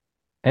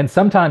 and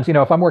sometimes,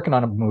 if I'm working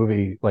on a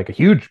movie, like a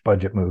huge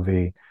budget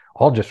movie,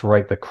 I'll just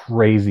write the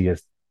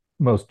craziest,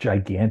 most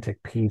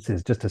gigantic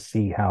pieces just to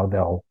see how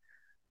they'll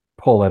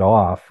pull it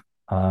off.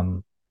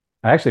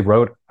 I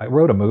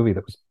wrote a movie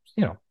that was,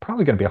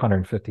 probably going to be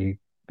 150,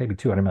 maybe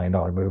 $200 million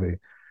movie.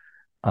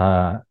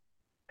 Uh,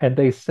 and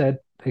they said,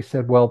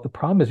 well, the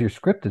problem is your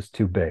script is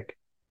too big.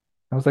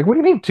 I was like, what do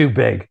you mean too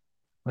big?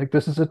 Like,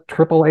 this is a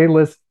triple A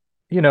list.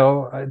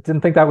 I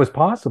didn't think that was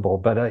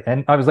possible.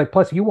 And I was like,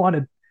 plus you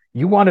wanted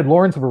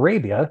Lawrence of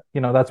Arabia.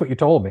 That's what you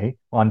told me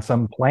on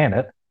some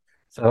planet.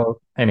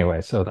 So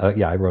anyway,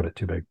 yeah, I wrote it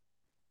too big.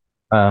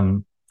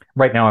 Um,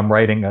 right now I'm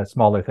writing a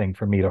smaller thing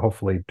for me to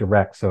hopefully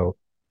direct. So,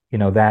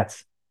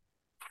 that's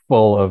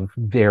full of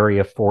very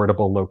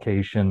affordable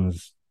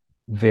locations,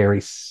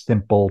 very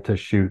simple to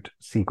shoot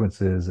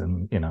sequences,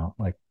 and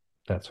like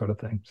that sort of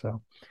thing.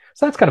 So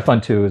that's kind of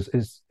fun too,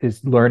 is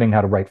learning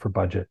how to write for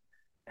budget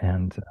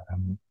and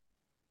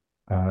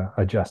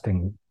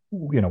adjusting,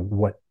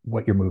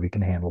 what your movie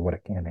can handle, what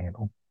it can't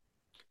handle.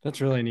 That's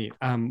really neat.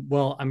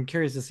 Well, I'm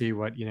curious to see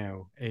what,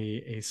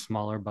 a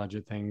smaller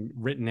budget thing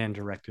written and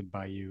directed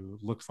by you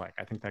looks like.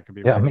 I think that could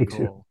be Yeah, really me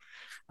too. cool.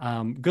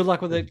 Good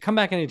luck with it. Come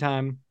back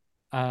anytime.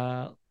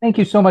 Thank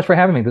you so much for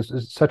having me. This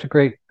is such a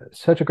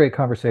great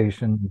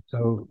conversation.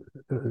 So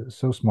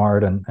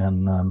smart, and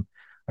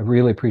I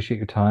really appreciate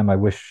your time. I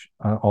wish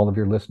all of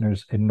your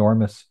listeners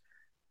enormous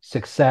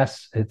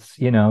success. It's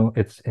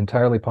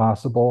entirely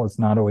possible. It's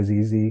not always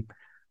easy,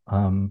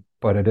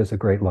 but it is a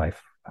great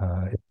life.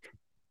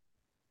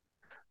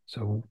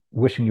 So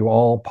wishing you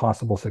all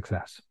possible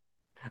success.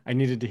 I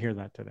needed to hear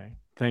that today.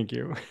 Thank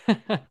you.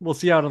 We'll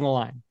see you out on the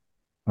line.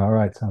 All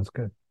right, sounds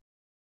good.